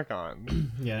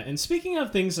on. Yeah, and speaking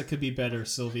of things that could be better,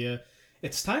 Sylvia,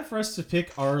 it's time for us to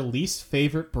pick our least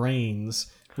favorite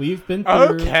brains. We've been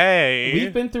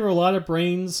through a lot of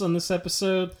brains on this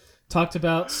episode. Talked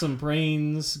about some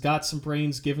brains, got some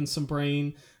brains, given some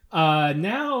brain.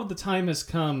 Now the time has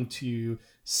come to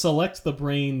select the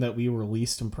brain that we were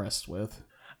least impressed with.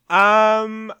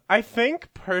 I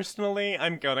think personally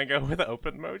I'm gonna go with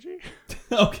open emoji.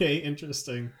 Okay,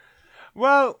 interesting.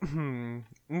 Well,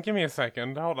 give me a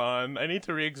second. Hold on. I need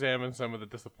to re-examine some of the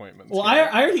disappointments. Well, I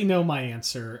already know my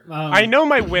answer. I know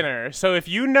my winner, so if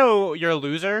you know your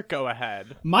loser, go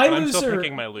ahead. I'm still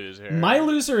picking my loser. My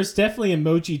loser is definitely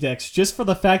Emoji Dex, just for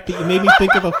the fact that you made me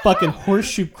think of a fucking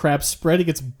horseshoe crab spreading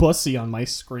its bussy on my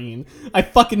screen. I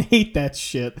fucking hate that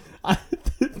shit.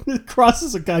 It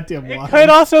crosses a goddamn line. It could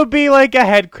also be like a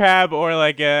head crab or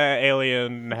like a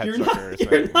alien head sucker.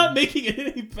 You're not making it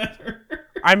any better.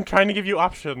 I'm trying to give you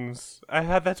options.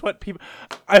 That's what people.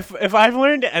 If I've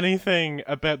learned anything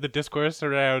about the discourse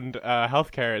around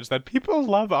healthcare, it's that people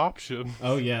love options.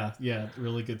 Oh yeah,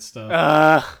 really good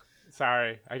stuff.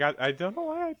 Sorry, I don't know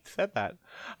why I said that.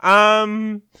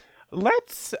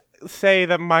 Let's say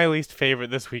that my least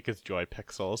favorite this week is Joy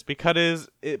Pixels because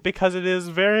it is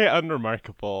very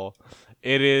unremarkable.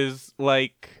 It is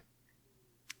like.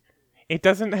 It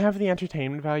doesn't have the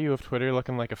entertainment value of Twitter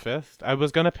looking like a fist. I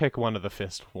was gonna pick one of the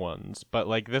fist ones, but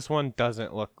like this one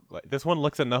doesn't look like. This one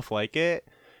looks enough like it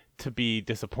to be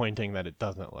disappointing that it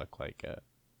doesn't look like it.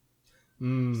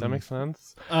 Does that make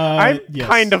sense? I'm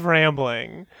kind of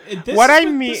rambling. What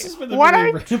I'm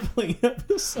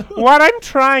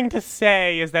trying to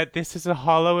say is that this is a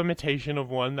hollow imitation of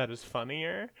one that is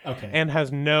funnier, and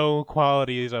has no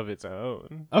qualities of its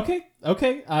own. Okay.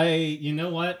 You know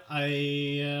what?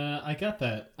 I got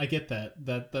that. I get that.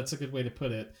 That's a good way to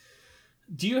put it.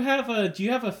 Do you have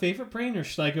a favorite brain, or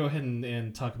should I go ahead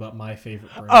and talk about my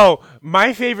favorite brain? Oh,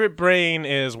 my favorite brain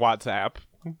is WhatsApp.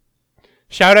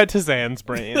 Shout out to Zan's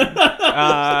brain.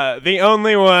 The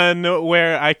only one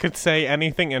where I could say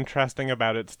anything interesting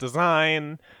about its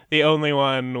design. The only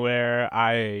one where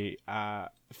I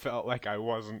felt like I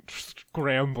wasn't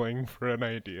scrambling for an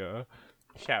idea.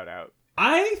 Shout out.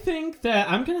 I think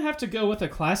that I'm going to have to go with a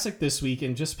classic this week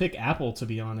and just pick Apple, to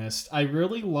be honest. I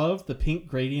really love the pink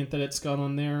gradient that it's got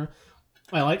on there.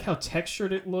 I like how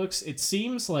textured it looks. It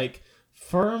seems like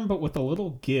firm but with a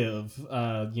little give,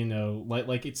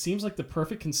 like it seems like the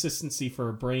perfect consistency for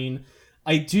a brain.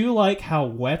 I do like how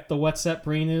wet the WhatsApp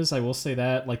brain is, I will say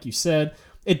that. Like you said,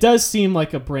 it does seem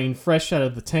like a brain fresh out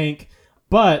of the tank,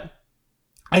 but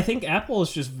I think Apple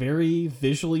is just very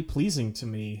visually pleasing to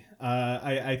me.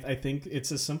 I think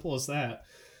it's as simple as that.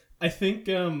 I think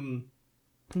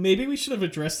maybe we should have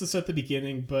addressed this at the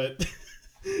beginning, but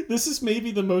this is maybe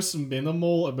the most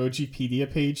minimal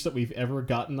Emojipedia page that we've ever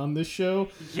gotten on this show.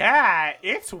 Yeah,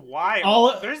 it's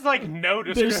wild. There's like no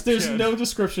description. There's no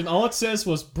description. All it says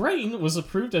was Brain was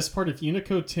approved as part of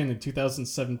Unicode 10 in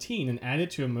 2017 and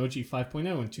added to Emoji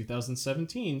 5.0 in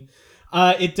 2017.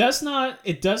 It does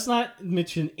not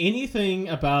mention anything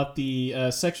about the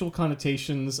sexual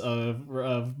connotations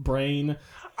of brain.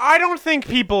 I don't think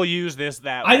people use this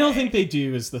that way. I don't think they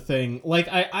do is the thing.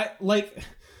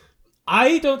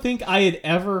 I don't think I had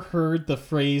ever heard the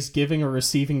phrase giving or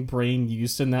receiving brain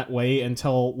used in that way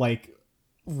until like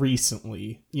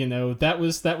recently. That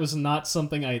was not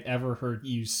something I had ever heard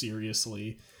used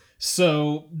seriously.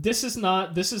 So this is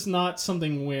not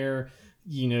something where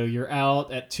you're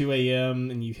out at 2 a.m.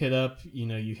 and you hit up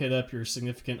your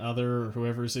significant other or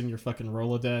whoever's in your fucking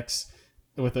Rolodex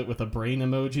with a brain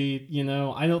emoji.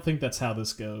 I don't think that's how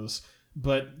this goes.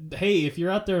 But hey, if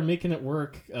you're out there making it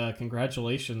work,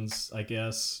 congratulations, I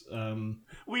guess.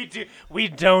 We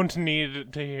don't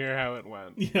need to hear how it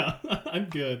went. Yeah, I'm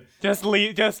good.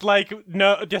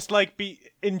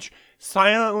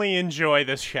 Silently enjoy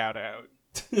this shout out.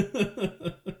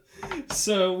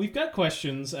 So we've got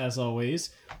questions, as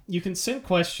always. You can send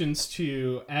questions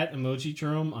to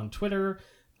 @emojidrome on Twitter.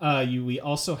 We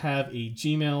also have a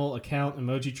Gmail account,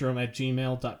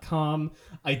 emojidrome@gmail.com.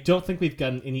 I don't think we've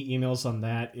gotten any emails on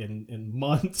that in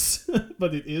months,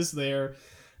 but it is there.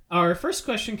 Our first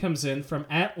question comes in from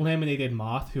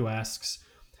 @laminatedmoth, who asks,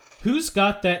 "Who's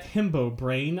got that himbo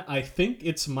brain? I think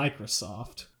it's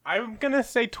Microsoft." I'm gonna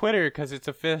say Twitter because it's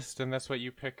a fist, and that's what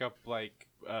you pick up like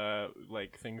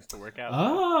things to work out.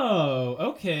 Oh,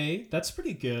 okay, that's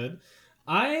pretty good.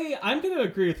 I'm gonna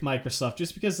agree with Microsoft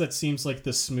just because that seems like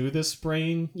the smoothest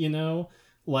brain, you know,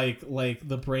 like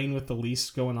the brain with the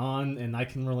least going on, and I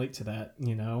can relate to that,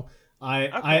 you know.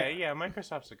 Yeah,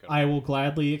 Microsoft's a good one. I will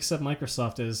gladly accept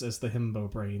Microsoft as the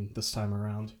himbo brain this time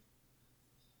around.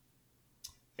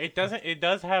 It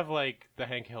does have like the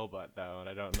Hank Hill butt though, and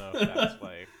I don't know if that's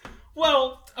like.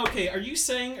 Well, okay. Are you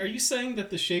saying that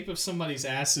the shape of somebody's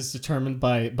ass is determined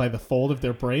by the fold of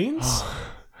their brains?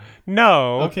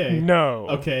 No. Okay. No.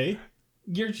 Okay.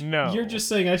 You're just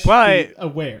saying I should be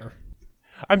aware.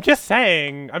 I'm just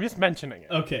saying. I'm just mentioning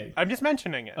it. Okay. I'm just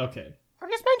mentioning it. Okay.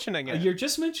 I'm just mentioning it. You're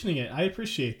just mentioning it. I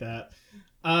appreciate that.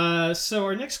 So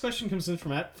our next question comes in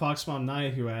from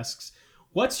 @FoxMomNaya, who asks,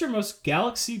 "What's your most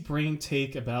galaxy brain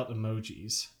take about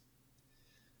emojis?"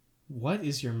 What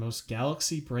is your most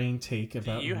galaxy brain take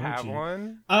about emoji? Do you have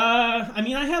one? I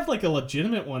mean, I have like a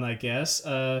legitimate one, I guess.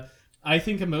 I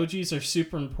think emojis are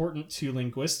super important to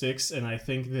linguistics, and I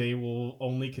think they will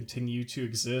only continue to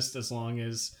exist as long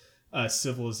as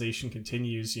civilization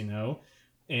continues, you know.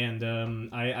 And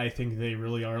I think they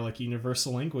really are like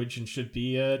universal language and should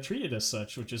be treated as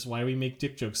such, which is why we make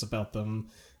dick jokes about them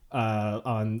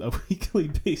on a weekly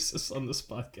basis on this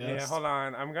podcast. Yeah, hold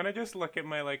on. I'm gonna just look at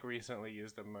my like recently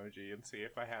used emoji and see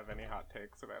if I have any hot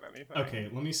takes about anything. Okay,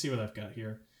 let me see what I've got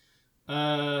here.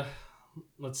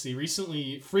 Let's see.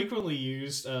 Frequently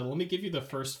used. Let me give you the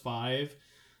first 5.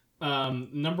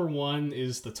 Number 1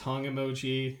 is the tongue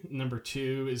emoji. Number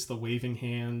 2 is the waving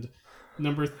hand.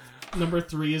 Number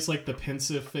 3 is like the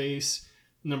pensive face.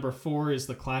 Number 4 is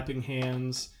the clapping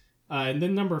hands. And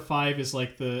then number 5 is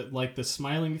like the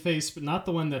smiling face, but not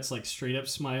the one that's like straight up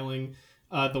smiling.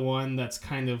 The one that's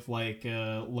kind of like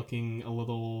looking a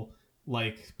little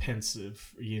like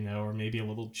pensive, you know, or maybe a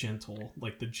little gentle,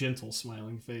 like the gentle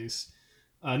smiling face.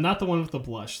 Not the one with the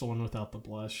blush, the one without the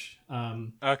blush.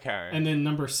 Okay. And then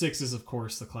number 6 is, of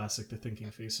course, the classic, the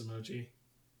thinking face emoji.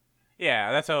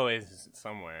 Yeah, that's always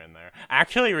somewhere in there.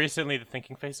 Actually, recently, the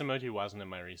thinking face emoji wasn't in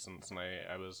my recents, and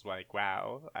I was like,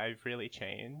 wow, I've really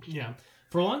changed. Yeah.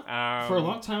 For a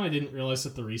long time, I didn't realize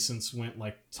that the recents went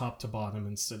like top to bottom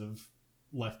instead of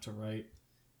left to right.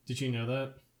 Did you know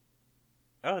that?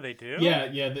 Oh, they do? Yeah.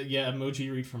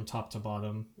 Emoji read from top to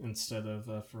bottom instead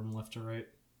of from left to right.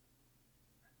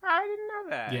 I didn't know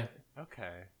that. Yeah.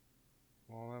 Okay.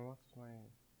 Well, then what's my...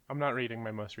 I'm not reading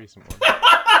my most recent one.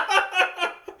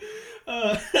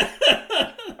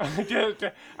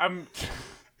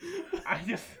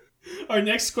 Our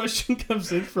next question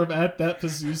comes in from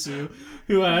 @thatpazuzu,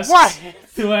 who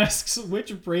asks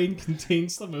which brain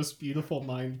contains the most beautiful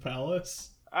mind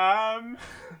palace. You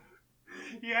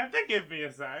have to give me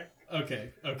a sec.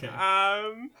 Okay.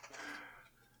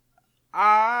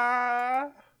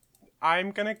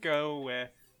 I'm gonna go with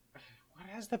what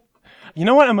has the... You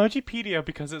know what, Emojipedia,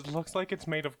 because it looks like it's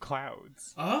made of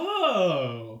clouds.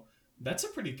 Oh, that's a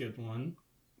pretty good one.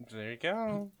 There you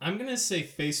go. I'm gonna say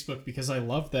Facebook because I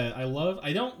love that.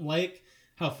 I don't like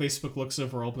how Facebook looks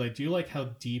overall, but I do like how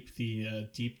deep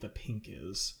the pink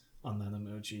is on that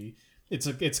emoji.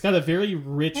 It's got a very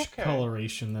rich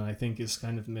coloration that I think is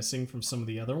kind of missing from some of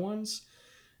the other ones.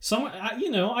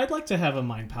 I'd like to have a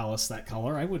mind palace that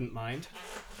color. I wouldn't mind.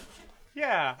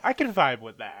 Yeah, I can vibe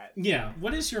with that. Yeah.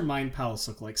 What does your mind palace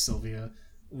look like, Sylvia?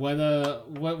 What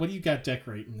do you got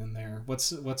decorating in there?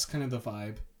 What's kind of the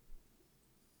vibe?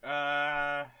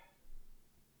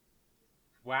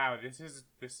 Wow, this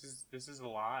is a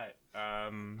lot.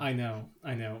 I know.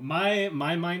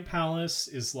 My mind palace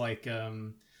is like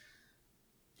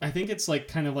I think it's like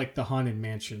kind of like the Haunted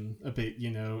Mansion a bit,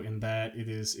 you know, in that it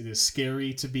is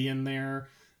scary to be in there.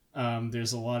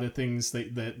 There's a lot of things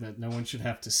that no one should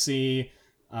have to see.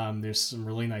 There's some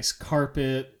really nice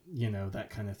carpet, you know, that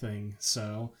kind of thing.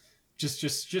 So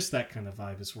just that kind of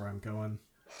vibe is where I'm going.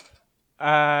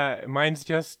 Mine's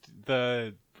just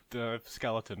the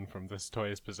skeleton from This Toy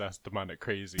Is Possessed Demonic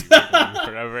Crazy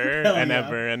forever and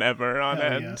ever and ever on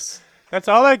end. Yes. That's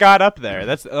all I got up there.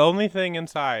 That's the only thing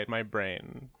inside my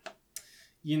brain.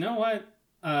 You know what?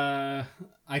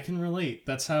 I can relate.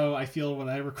 That's how I feel when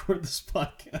I record this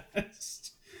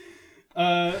podcast.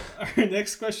 Our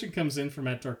next question comes in from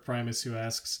 @DarkPrimus, who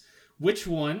asks, which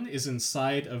one is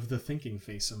inside of the thinking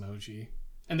face emoji?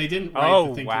 And they didn't write the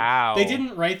thinking. Wow. They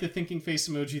didn't write the thinking face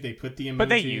emoji. They put the emoji. But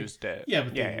they used it. Yeah,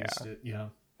 but they used it. Yeah,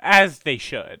 as they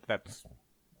should. That's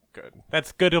good.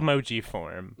 That's good emoji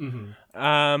form.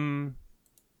 Mm-hmm.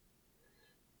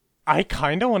 I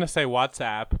kind of want to say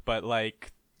WhatsApp, but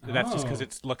like that's just because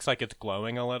it looks like it's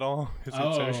glowing a little. Because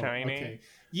it's so shiny. Okay.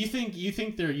 You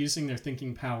think they're using their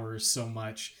thinking powers so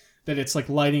much that it's like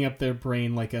lighting up their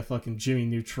brain like a fucking Jimmy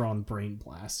Neutron brain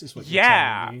blast? Is what you're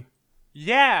telling me.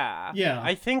 Yeah. Yeah.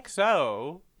 I think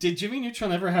so. Did Jimmy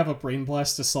Neutron ever have a brain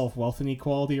blast to solve wealth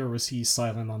inequality, or was he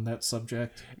silent on that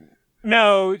subject?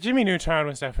 No, Jimmy Neutron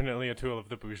was definitely a tool of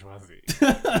the bourgeoisie.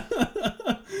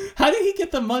 How did he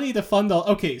get the money to fund all...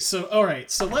 Okay, so, alright,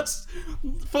 so let's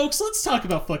talk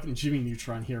about fucking Jimmy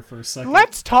Neutron here for a second.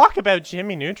 Let's talk about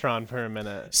Jimmy Neutron for a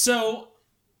minute. So,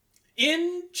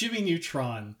 in Jimmy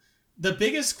Neutron, the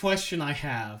biggest question I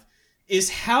have is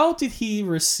how did he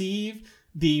receive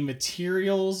the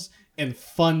materials and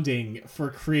funding for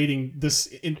creating this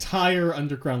entire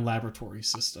underground laboratory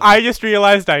system? I just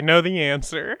realized I know the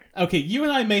answer. Okay, you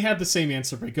and I may have the same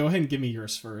answer, but go ahead and give me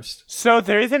yours first. So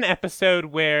there is an episode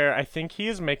where I think he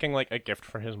is making like a gift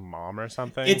for his mom or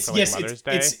something for like Mother's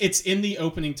Day. It's in the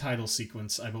opening title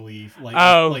sequence, I believe.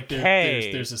 Like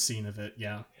there's a scene of it,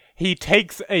 yeah. He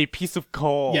takes a piece of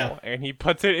coal and he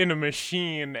puts it in a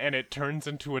machine and it turns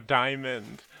into a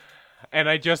diamond. And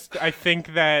I think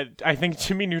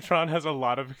Jimmy Neutron has a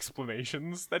lot of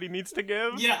explanations that he needs to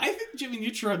give. Yeah, I think Jimmy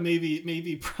Neutron may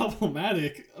be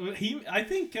problematic.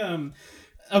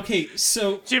 Okay,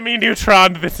 so Jimmy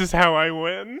Neutron, this is how I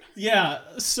win. Yeah,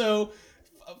 so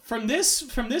from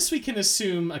this we can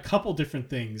assume a couple different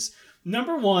things.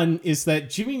 Number one is that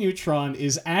Jimmy Neutron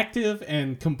is active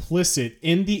and complicit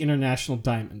in the international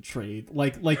diamond trade.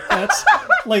 Like that's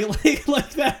like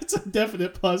that's a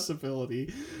definite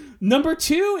possibility. Number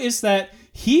two is that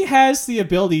he has the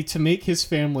ability to make his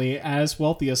family as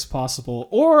wealthy as possible.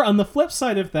 Or on the flip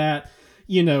side of that,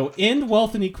 end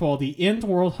wealth inequality, end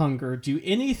world hunger, do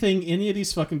anything any of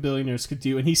these fucking billionaires could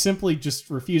do, and he simply just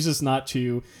refuses not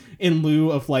to, in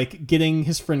lieu of like getting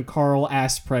his friend Carl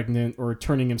ass pregnant or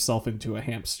turning himself into a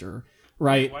hamster.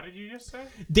 Right? What did you just say?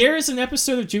 There is an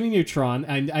episode of Jimmy Neutron,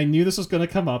 I knew this was going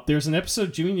to come up. There's an episode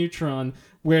of Jimmy Neutron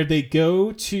where they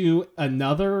go to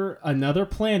another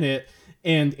planet,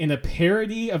 and in a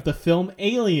parody of the film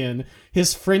Alien,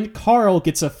 his friend Carl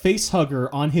gets a face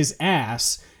hugger on his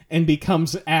ass and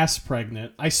becomes ass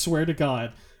pregnant. I swear to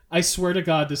God,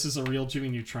 this is a real Jimmy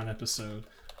Neutron episode.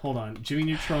 Hold on. Jimmy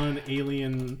Neutron,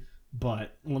 Alien,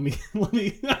 butt. Let me...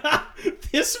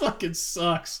 This fucking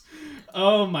sucks.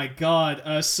 Oh my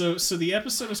God. So the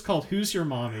episode is called Who's Your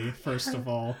Mommy, first of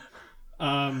all.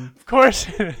 Of course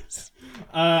it is.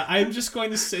 I'm just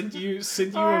going to send you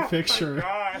a picture. My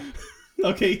God.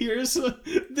 Okay, this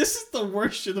is the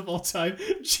worst shit of all time.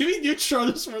 Jimmy Neutron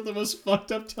is one of the most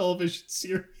fucked up television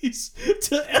series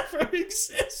to ever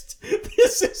exist.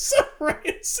 This is so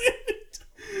rancid.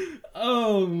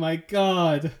 Oh my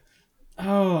God.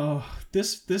 Oh,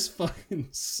 this fucking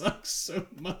sucks so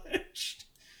much.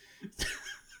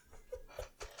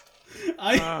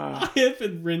 I have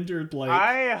been rendered like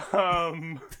I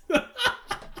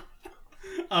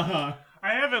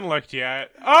haven't looked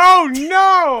yet. Oh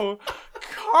no!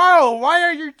 Carl, why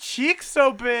are your cheeks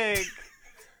so big?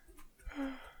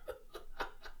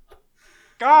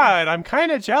 God, I'm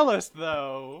kind of jealous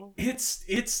though.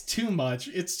 It's too much.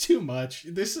 It's too much.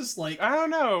 This is like, I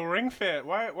don't know, Ring Fit.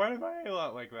 Why am I a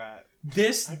lot like that?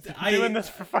 I've been doing this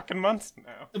for fucking months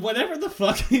now. Whatever the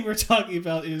fuck we were talking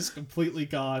about is completely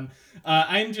gone.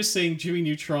 I'm just saying Jimmy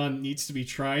Neutron needs to be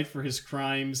tried for his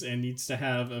crimes and needs to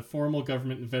have a formal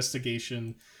government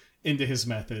investigation into his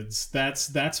methods.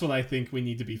 That's what I think we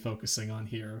need to be focusing on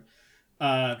here.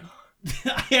 I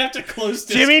have to close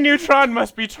this. Jimmy Neutron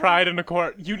must be tried in a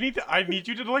court. I need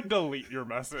you to like delete your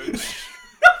message.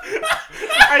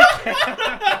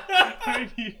 I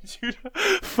need you to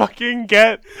fucking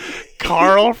get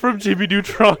Carl from Jimmy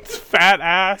Neutron's fat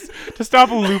ass to stop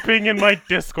looping in my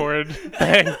Discord.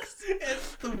 Thanks.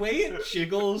 The way it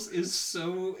jiggles is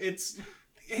so... It's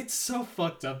so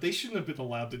fucked up. They shouldn't have been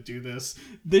allowed to do this.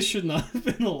 This should not have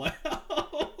been allowed.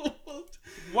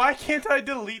 Why can't I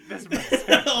delete this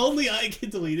message? Only I can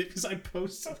delete it because I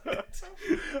posted it.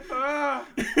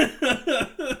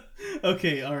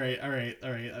 Okay, all right.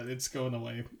 It's going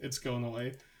away.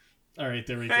 All right,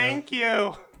 there we go. Thank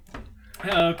you.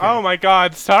 Okay. Oh my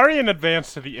God! Sorry in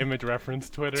advance to the image reference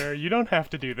Twitter. You don't have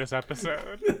to do this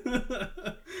episode.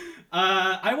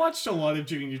 I watched a lot of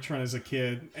Jimmy Neutron as a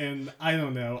kid, and I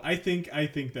don't know. I think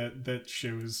that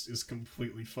show is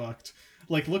completely fucked.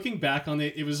 Like, looking back on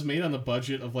it, it was made on a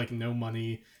budget of like no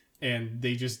money, and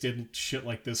they just did shit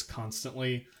like this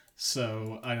constantly.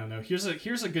 So I don't know. Here's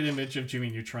a good image of Jimmy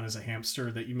Neutron as a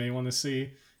hamster that you may want to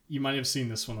see. You might have seen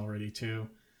this one already too.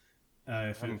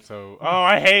 I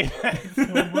hate that so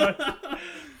much.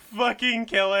 Fucking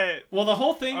kill it. Well, the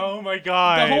whole thing... Oh my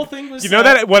god. The whole thing was... You know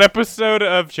that one episode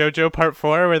of JoJo Part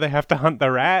 4 where they have to hunt the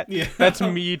rat? Yeah. That's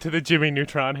me to the Jimmy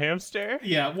Neutron hamster.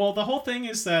 Yeah, well, the whole thing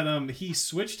is that he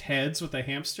switched heads with the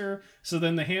hamster, so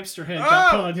then the hamster head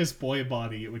got put on his boy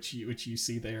body, which you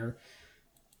see there.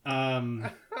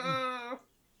 I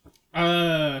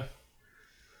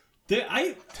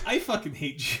fucking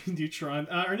hate Jimmy Neutron.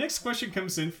 Our next question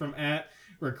comes in from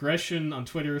 @regression on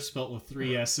Twitter, spelt with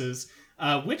 3 S's.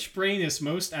 Which brain is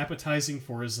most appetizing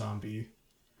for a zombie?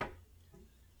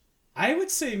 I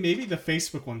would say maybe the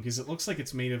Facebook one, because it looks like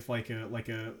it's made of like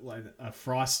a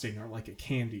frosting or like a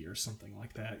candy or something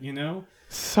like that, you know?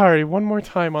 Sorry, one more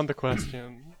time on the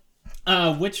question.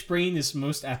 Which brain is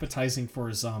most appetizing for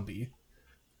a zombie?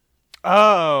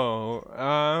 Oh,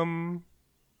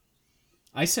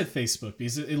 I said Facebook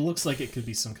because it looks like it could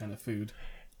be some kind of food.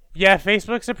 Yeah,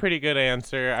 Facebook's a pretty good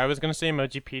answer. I was going to say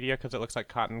Emojipedia because it looks like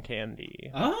cotton candy.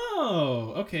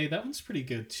 Oh, okay. That one's pretty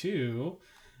good, too.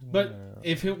 But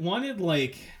if it wanted,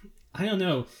 like... I don't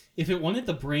know. If it wanted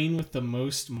the brain with the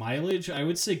most mileage, I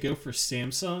would say go for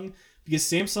Samsung. Because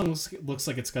Samsung looks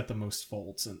like it's got the most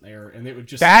folds in there. And it would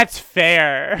just... That's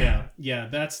fair! Yeah.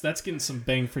 That's getting some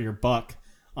bang for your buck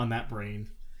on that brain.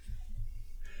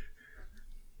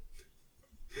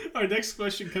 Our next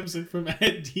question comes in from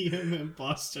 @DM and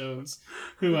Boss Jones,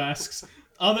 who asks,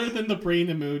 other than the brain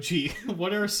emoji,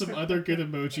 what are some other good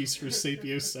emojis for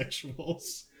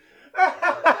sapiosexuals?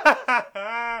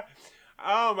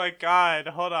 Oh my god,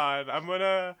 hold on.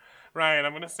 Ryan,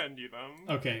 I'm gonna send you them.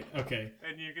 Okay.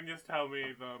 And you can just tell me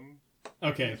them.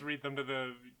 Okay. Just read them to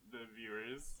the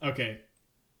viewers. Okay.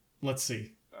 Let's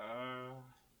see.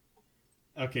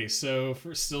 Okay, so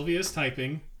for Sylvia's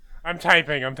typing. I'm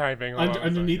typing.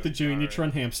 Underneath the Jimmy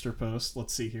Neutron hamster post.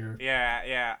 Let's see here.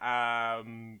 Yeah.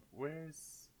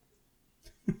 Where's...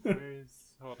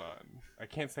 Hold on. I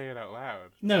can't say it out loud.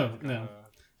 No.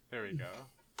 There we go.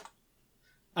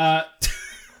 Oh,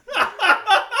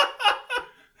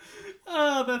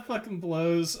 that fucking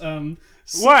blows.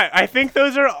 What? I think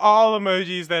those are all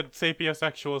emojis that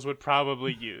sapiosexuals would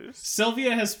probably use.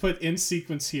 Sylvia has put in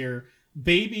sequence here,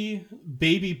 baby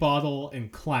bottle,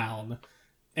 and clown.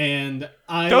 And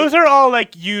those are all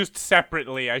like used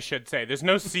separately, I should say. There's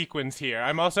no sequence here.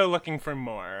 I'm also looking for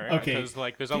more. Okay. Because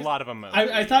there's a lot of emojis.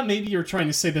 I thought maybe you were trying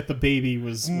to say that the baby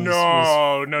was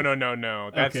No.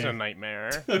 That's okay. a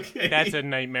nightmare. Okay. That's a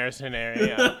nightmare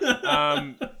scenario.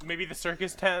 Maybe the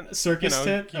circus tent.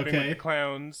 Tent. Keeping okay. with the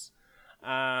clowns.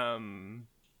 Let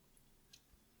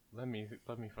me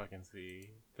fucking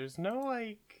see. There's no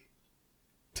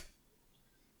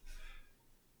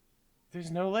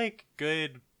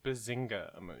good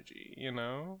bazinga emoji, you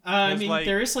know? I mean,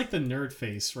 there is like the nerd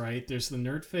face, right? There's the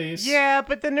nerd face. Yeah,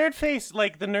 but the nerd face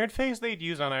they'd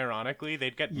use unironically.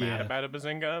 They'd get mad about a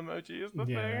bazinga emoji is the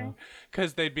thing.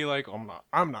 Because they'd be like,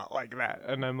 I'm not like that.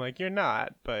 And I'm like, you're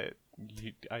not, but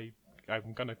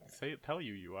I'm gonna tell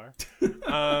you are.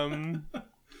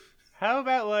 How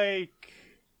about like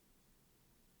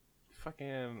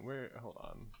fucking hold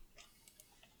on.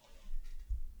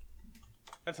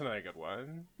 That's another good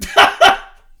one.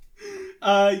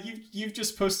 You've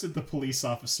just posted the police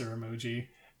officer emoji.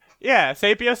 Yeah,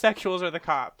 sapiosexuals are the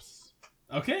cops.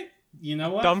 Okay, you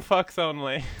know what? Dumb fucks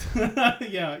only.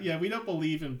 yeah. We don't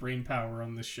believe in brain power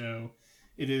on this show.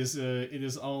 It is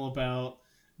all about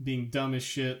being dumb as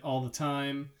shit all the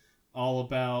time. All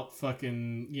about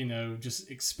fucking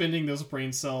just expending those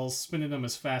brain cells, spending them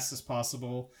as fast as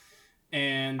possible.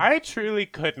 And I truly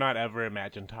could not ever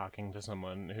imagine talking to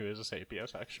someone who is a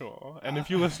sapiosexual. And if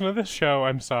you listen to this show,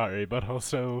 I'm sorry, but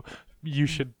also you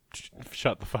should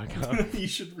shut the fuck up. You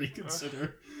should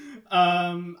reconsider.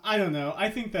 I don't know. I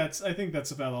think that's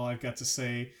about all I've got to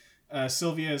say.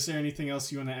 Sylvia, is there anything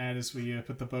else you want to add as we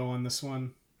put the bow on this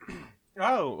one?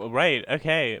 Oh, right.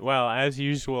 Okay. Well, as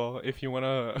usual, if you want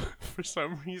to, for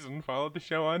some reason, follow the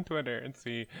show on Twitter and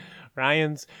see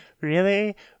Ryan's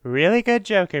really, really good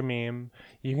Joker meme,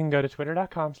 you can go to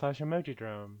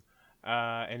twitter.com/emojidrome.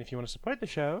 And if you want to support the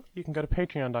show, you can go to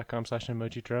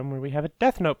patreon.com/emojidrome, where we have a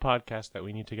Death Note podcast that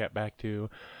we need to get back to.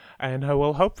 And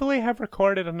we'll hopefully have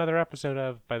recorded another episode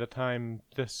of by the time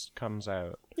this comes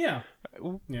out. Yeah.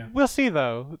 We'll see,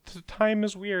 though. Time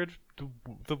is weird.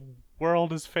 The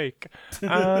world is fake.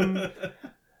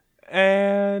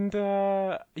 And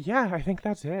yeah, I think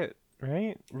that's it,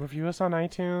 right? Review us on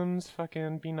iTunes.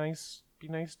 Fucking be nice. Be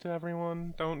nice to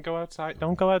everyone. Don't go outside.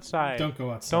 Don't go outside. Don't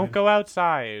go outside. Don't go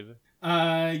outside.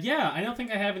 Yeah, I don't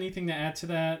think I have anything to add to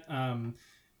that.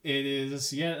 It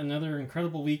is yet another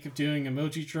incredible week of doing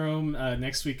Emoji Drome.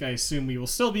 Next week, I assume we will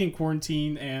still be in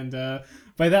quarantine, and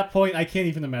by that point, I can't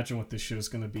even imagine what this show is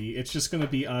going to be. It's just going to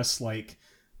be us, like,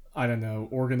 I don't know,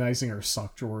 organizing our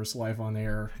sock drawers live on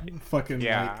air. Fucking,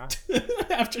 yeah. Like,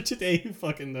 after today, who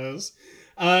fucking knows?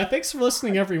 Thanks for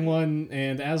listening, everyone,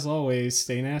 and as always,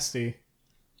 stay nasty.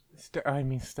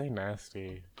 Stay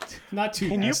nasty. Not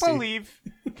too nasty.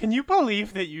 Can you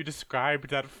believe that you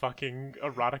described that fucking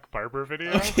erotic barber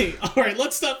video? Okay, alright,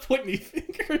 let's stop pointing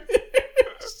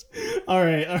fingers.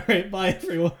 Alright, bye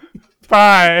everyone.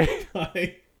 Bye.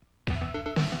 Bye.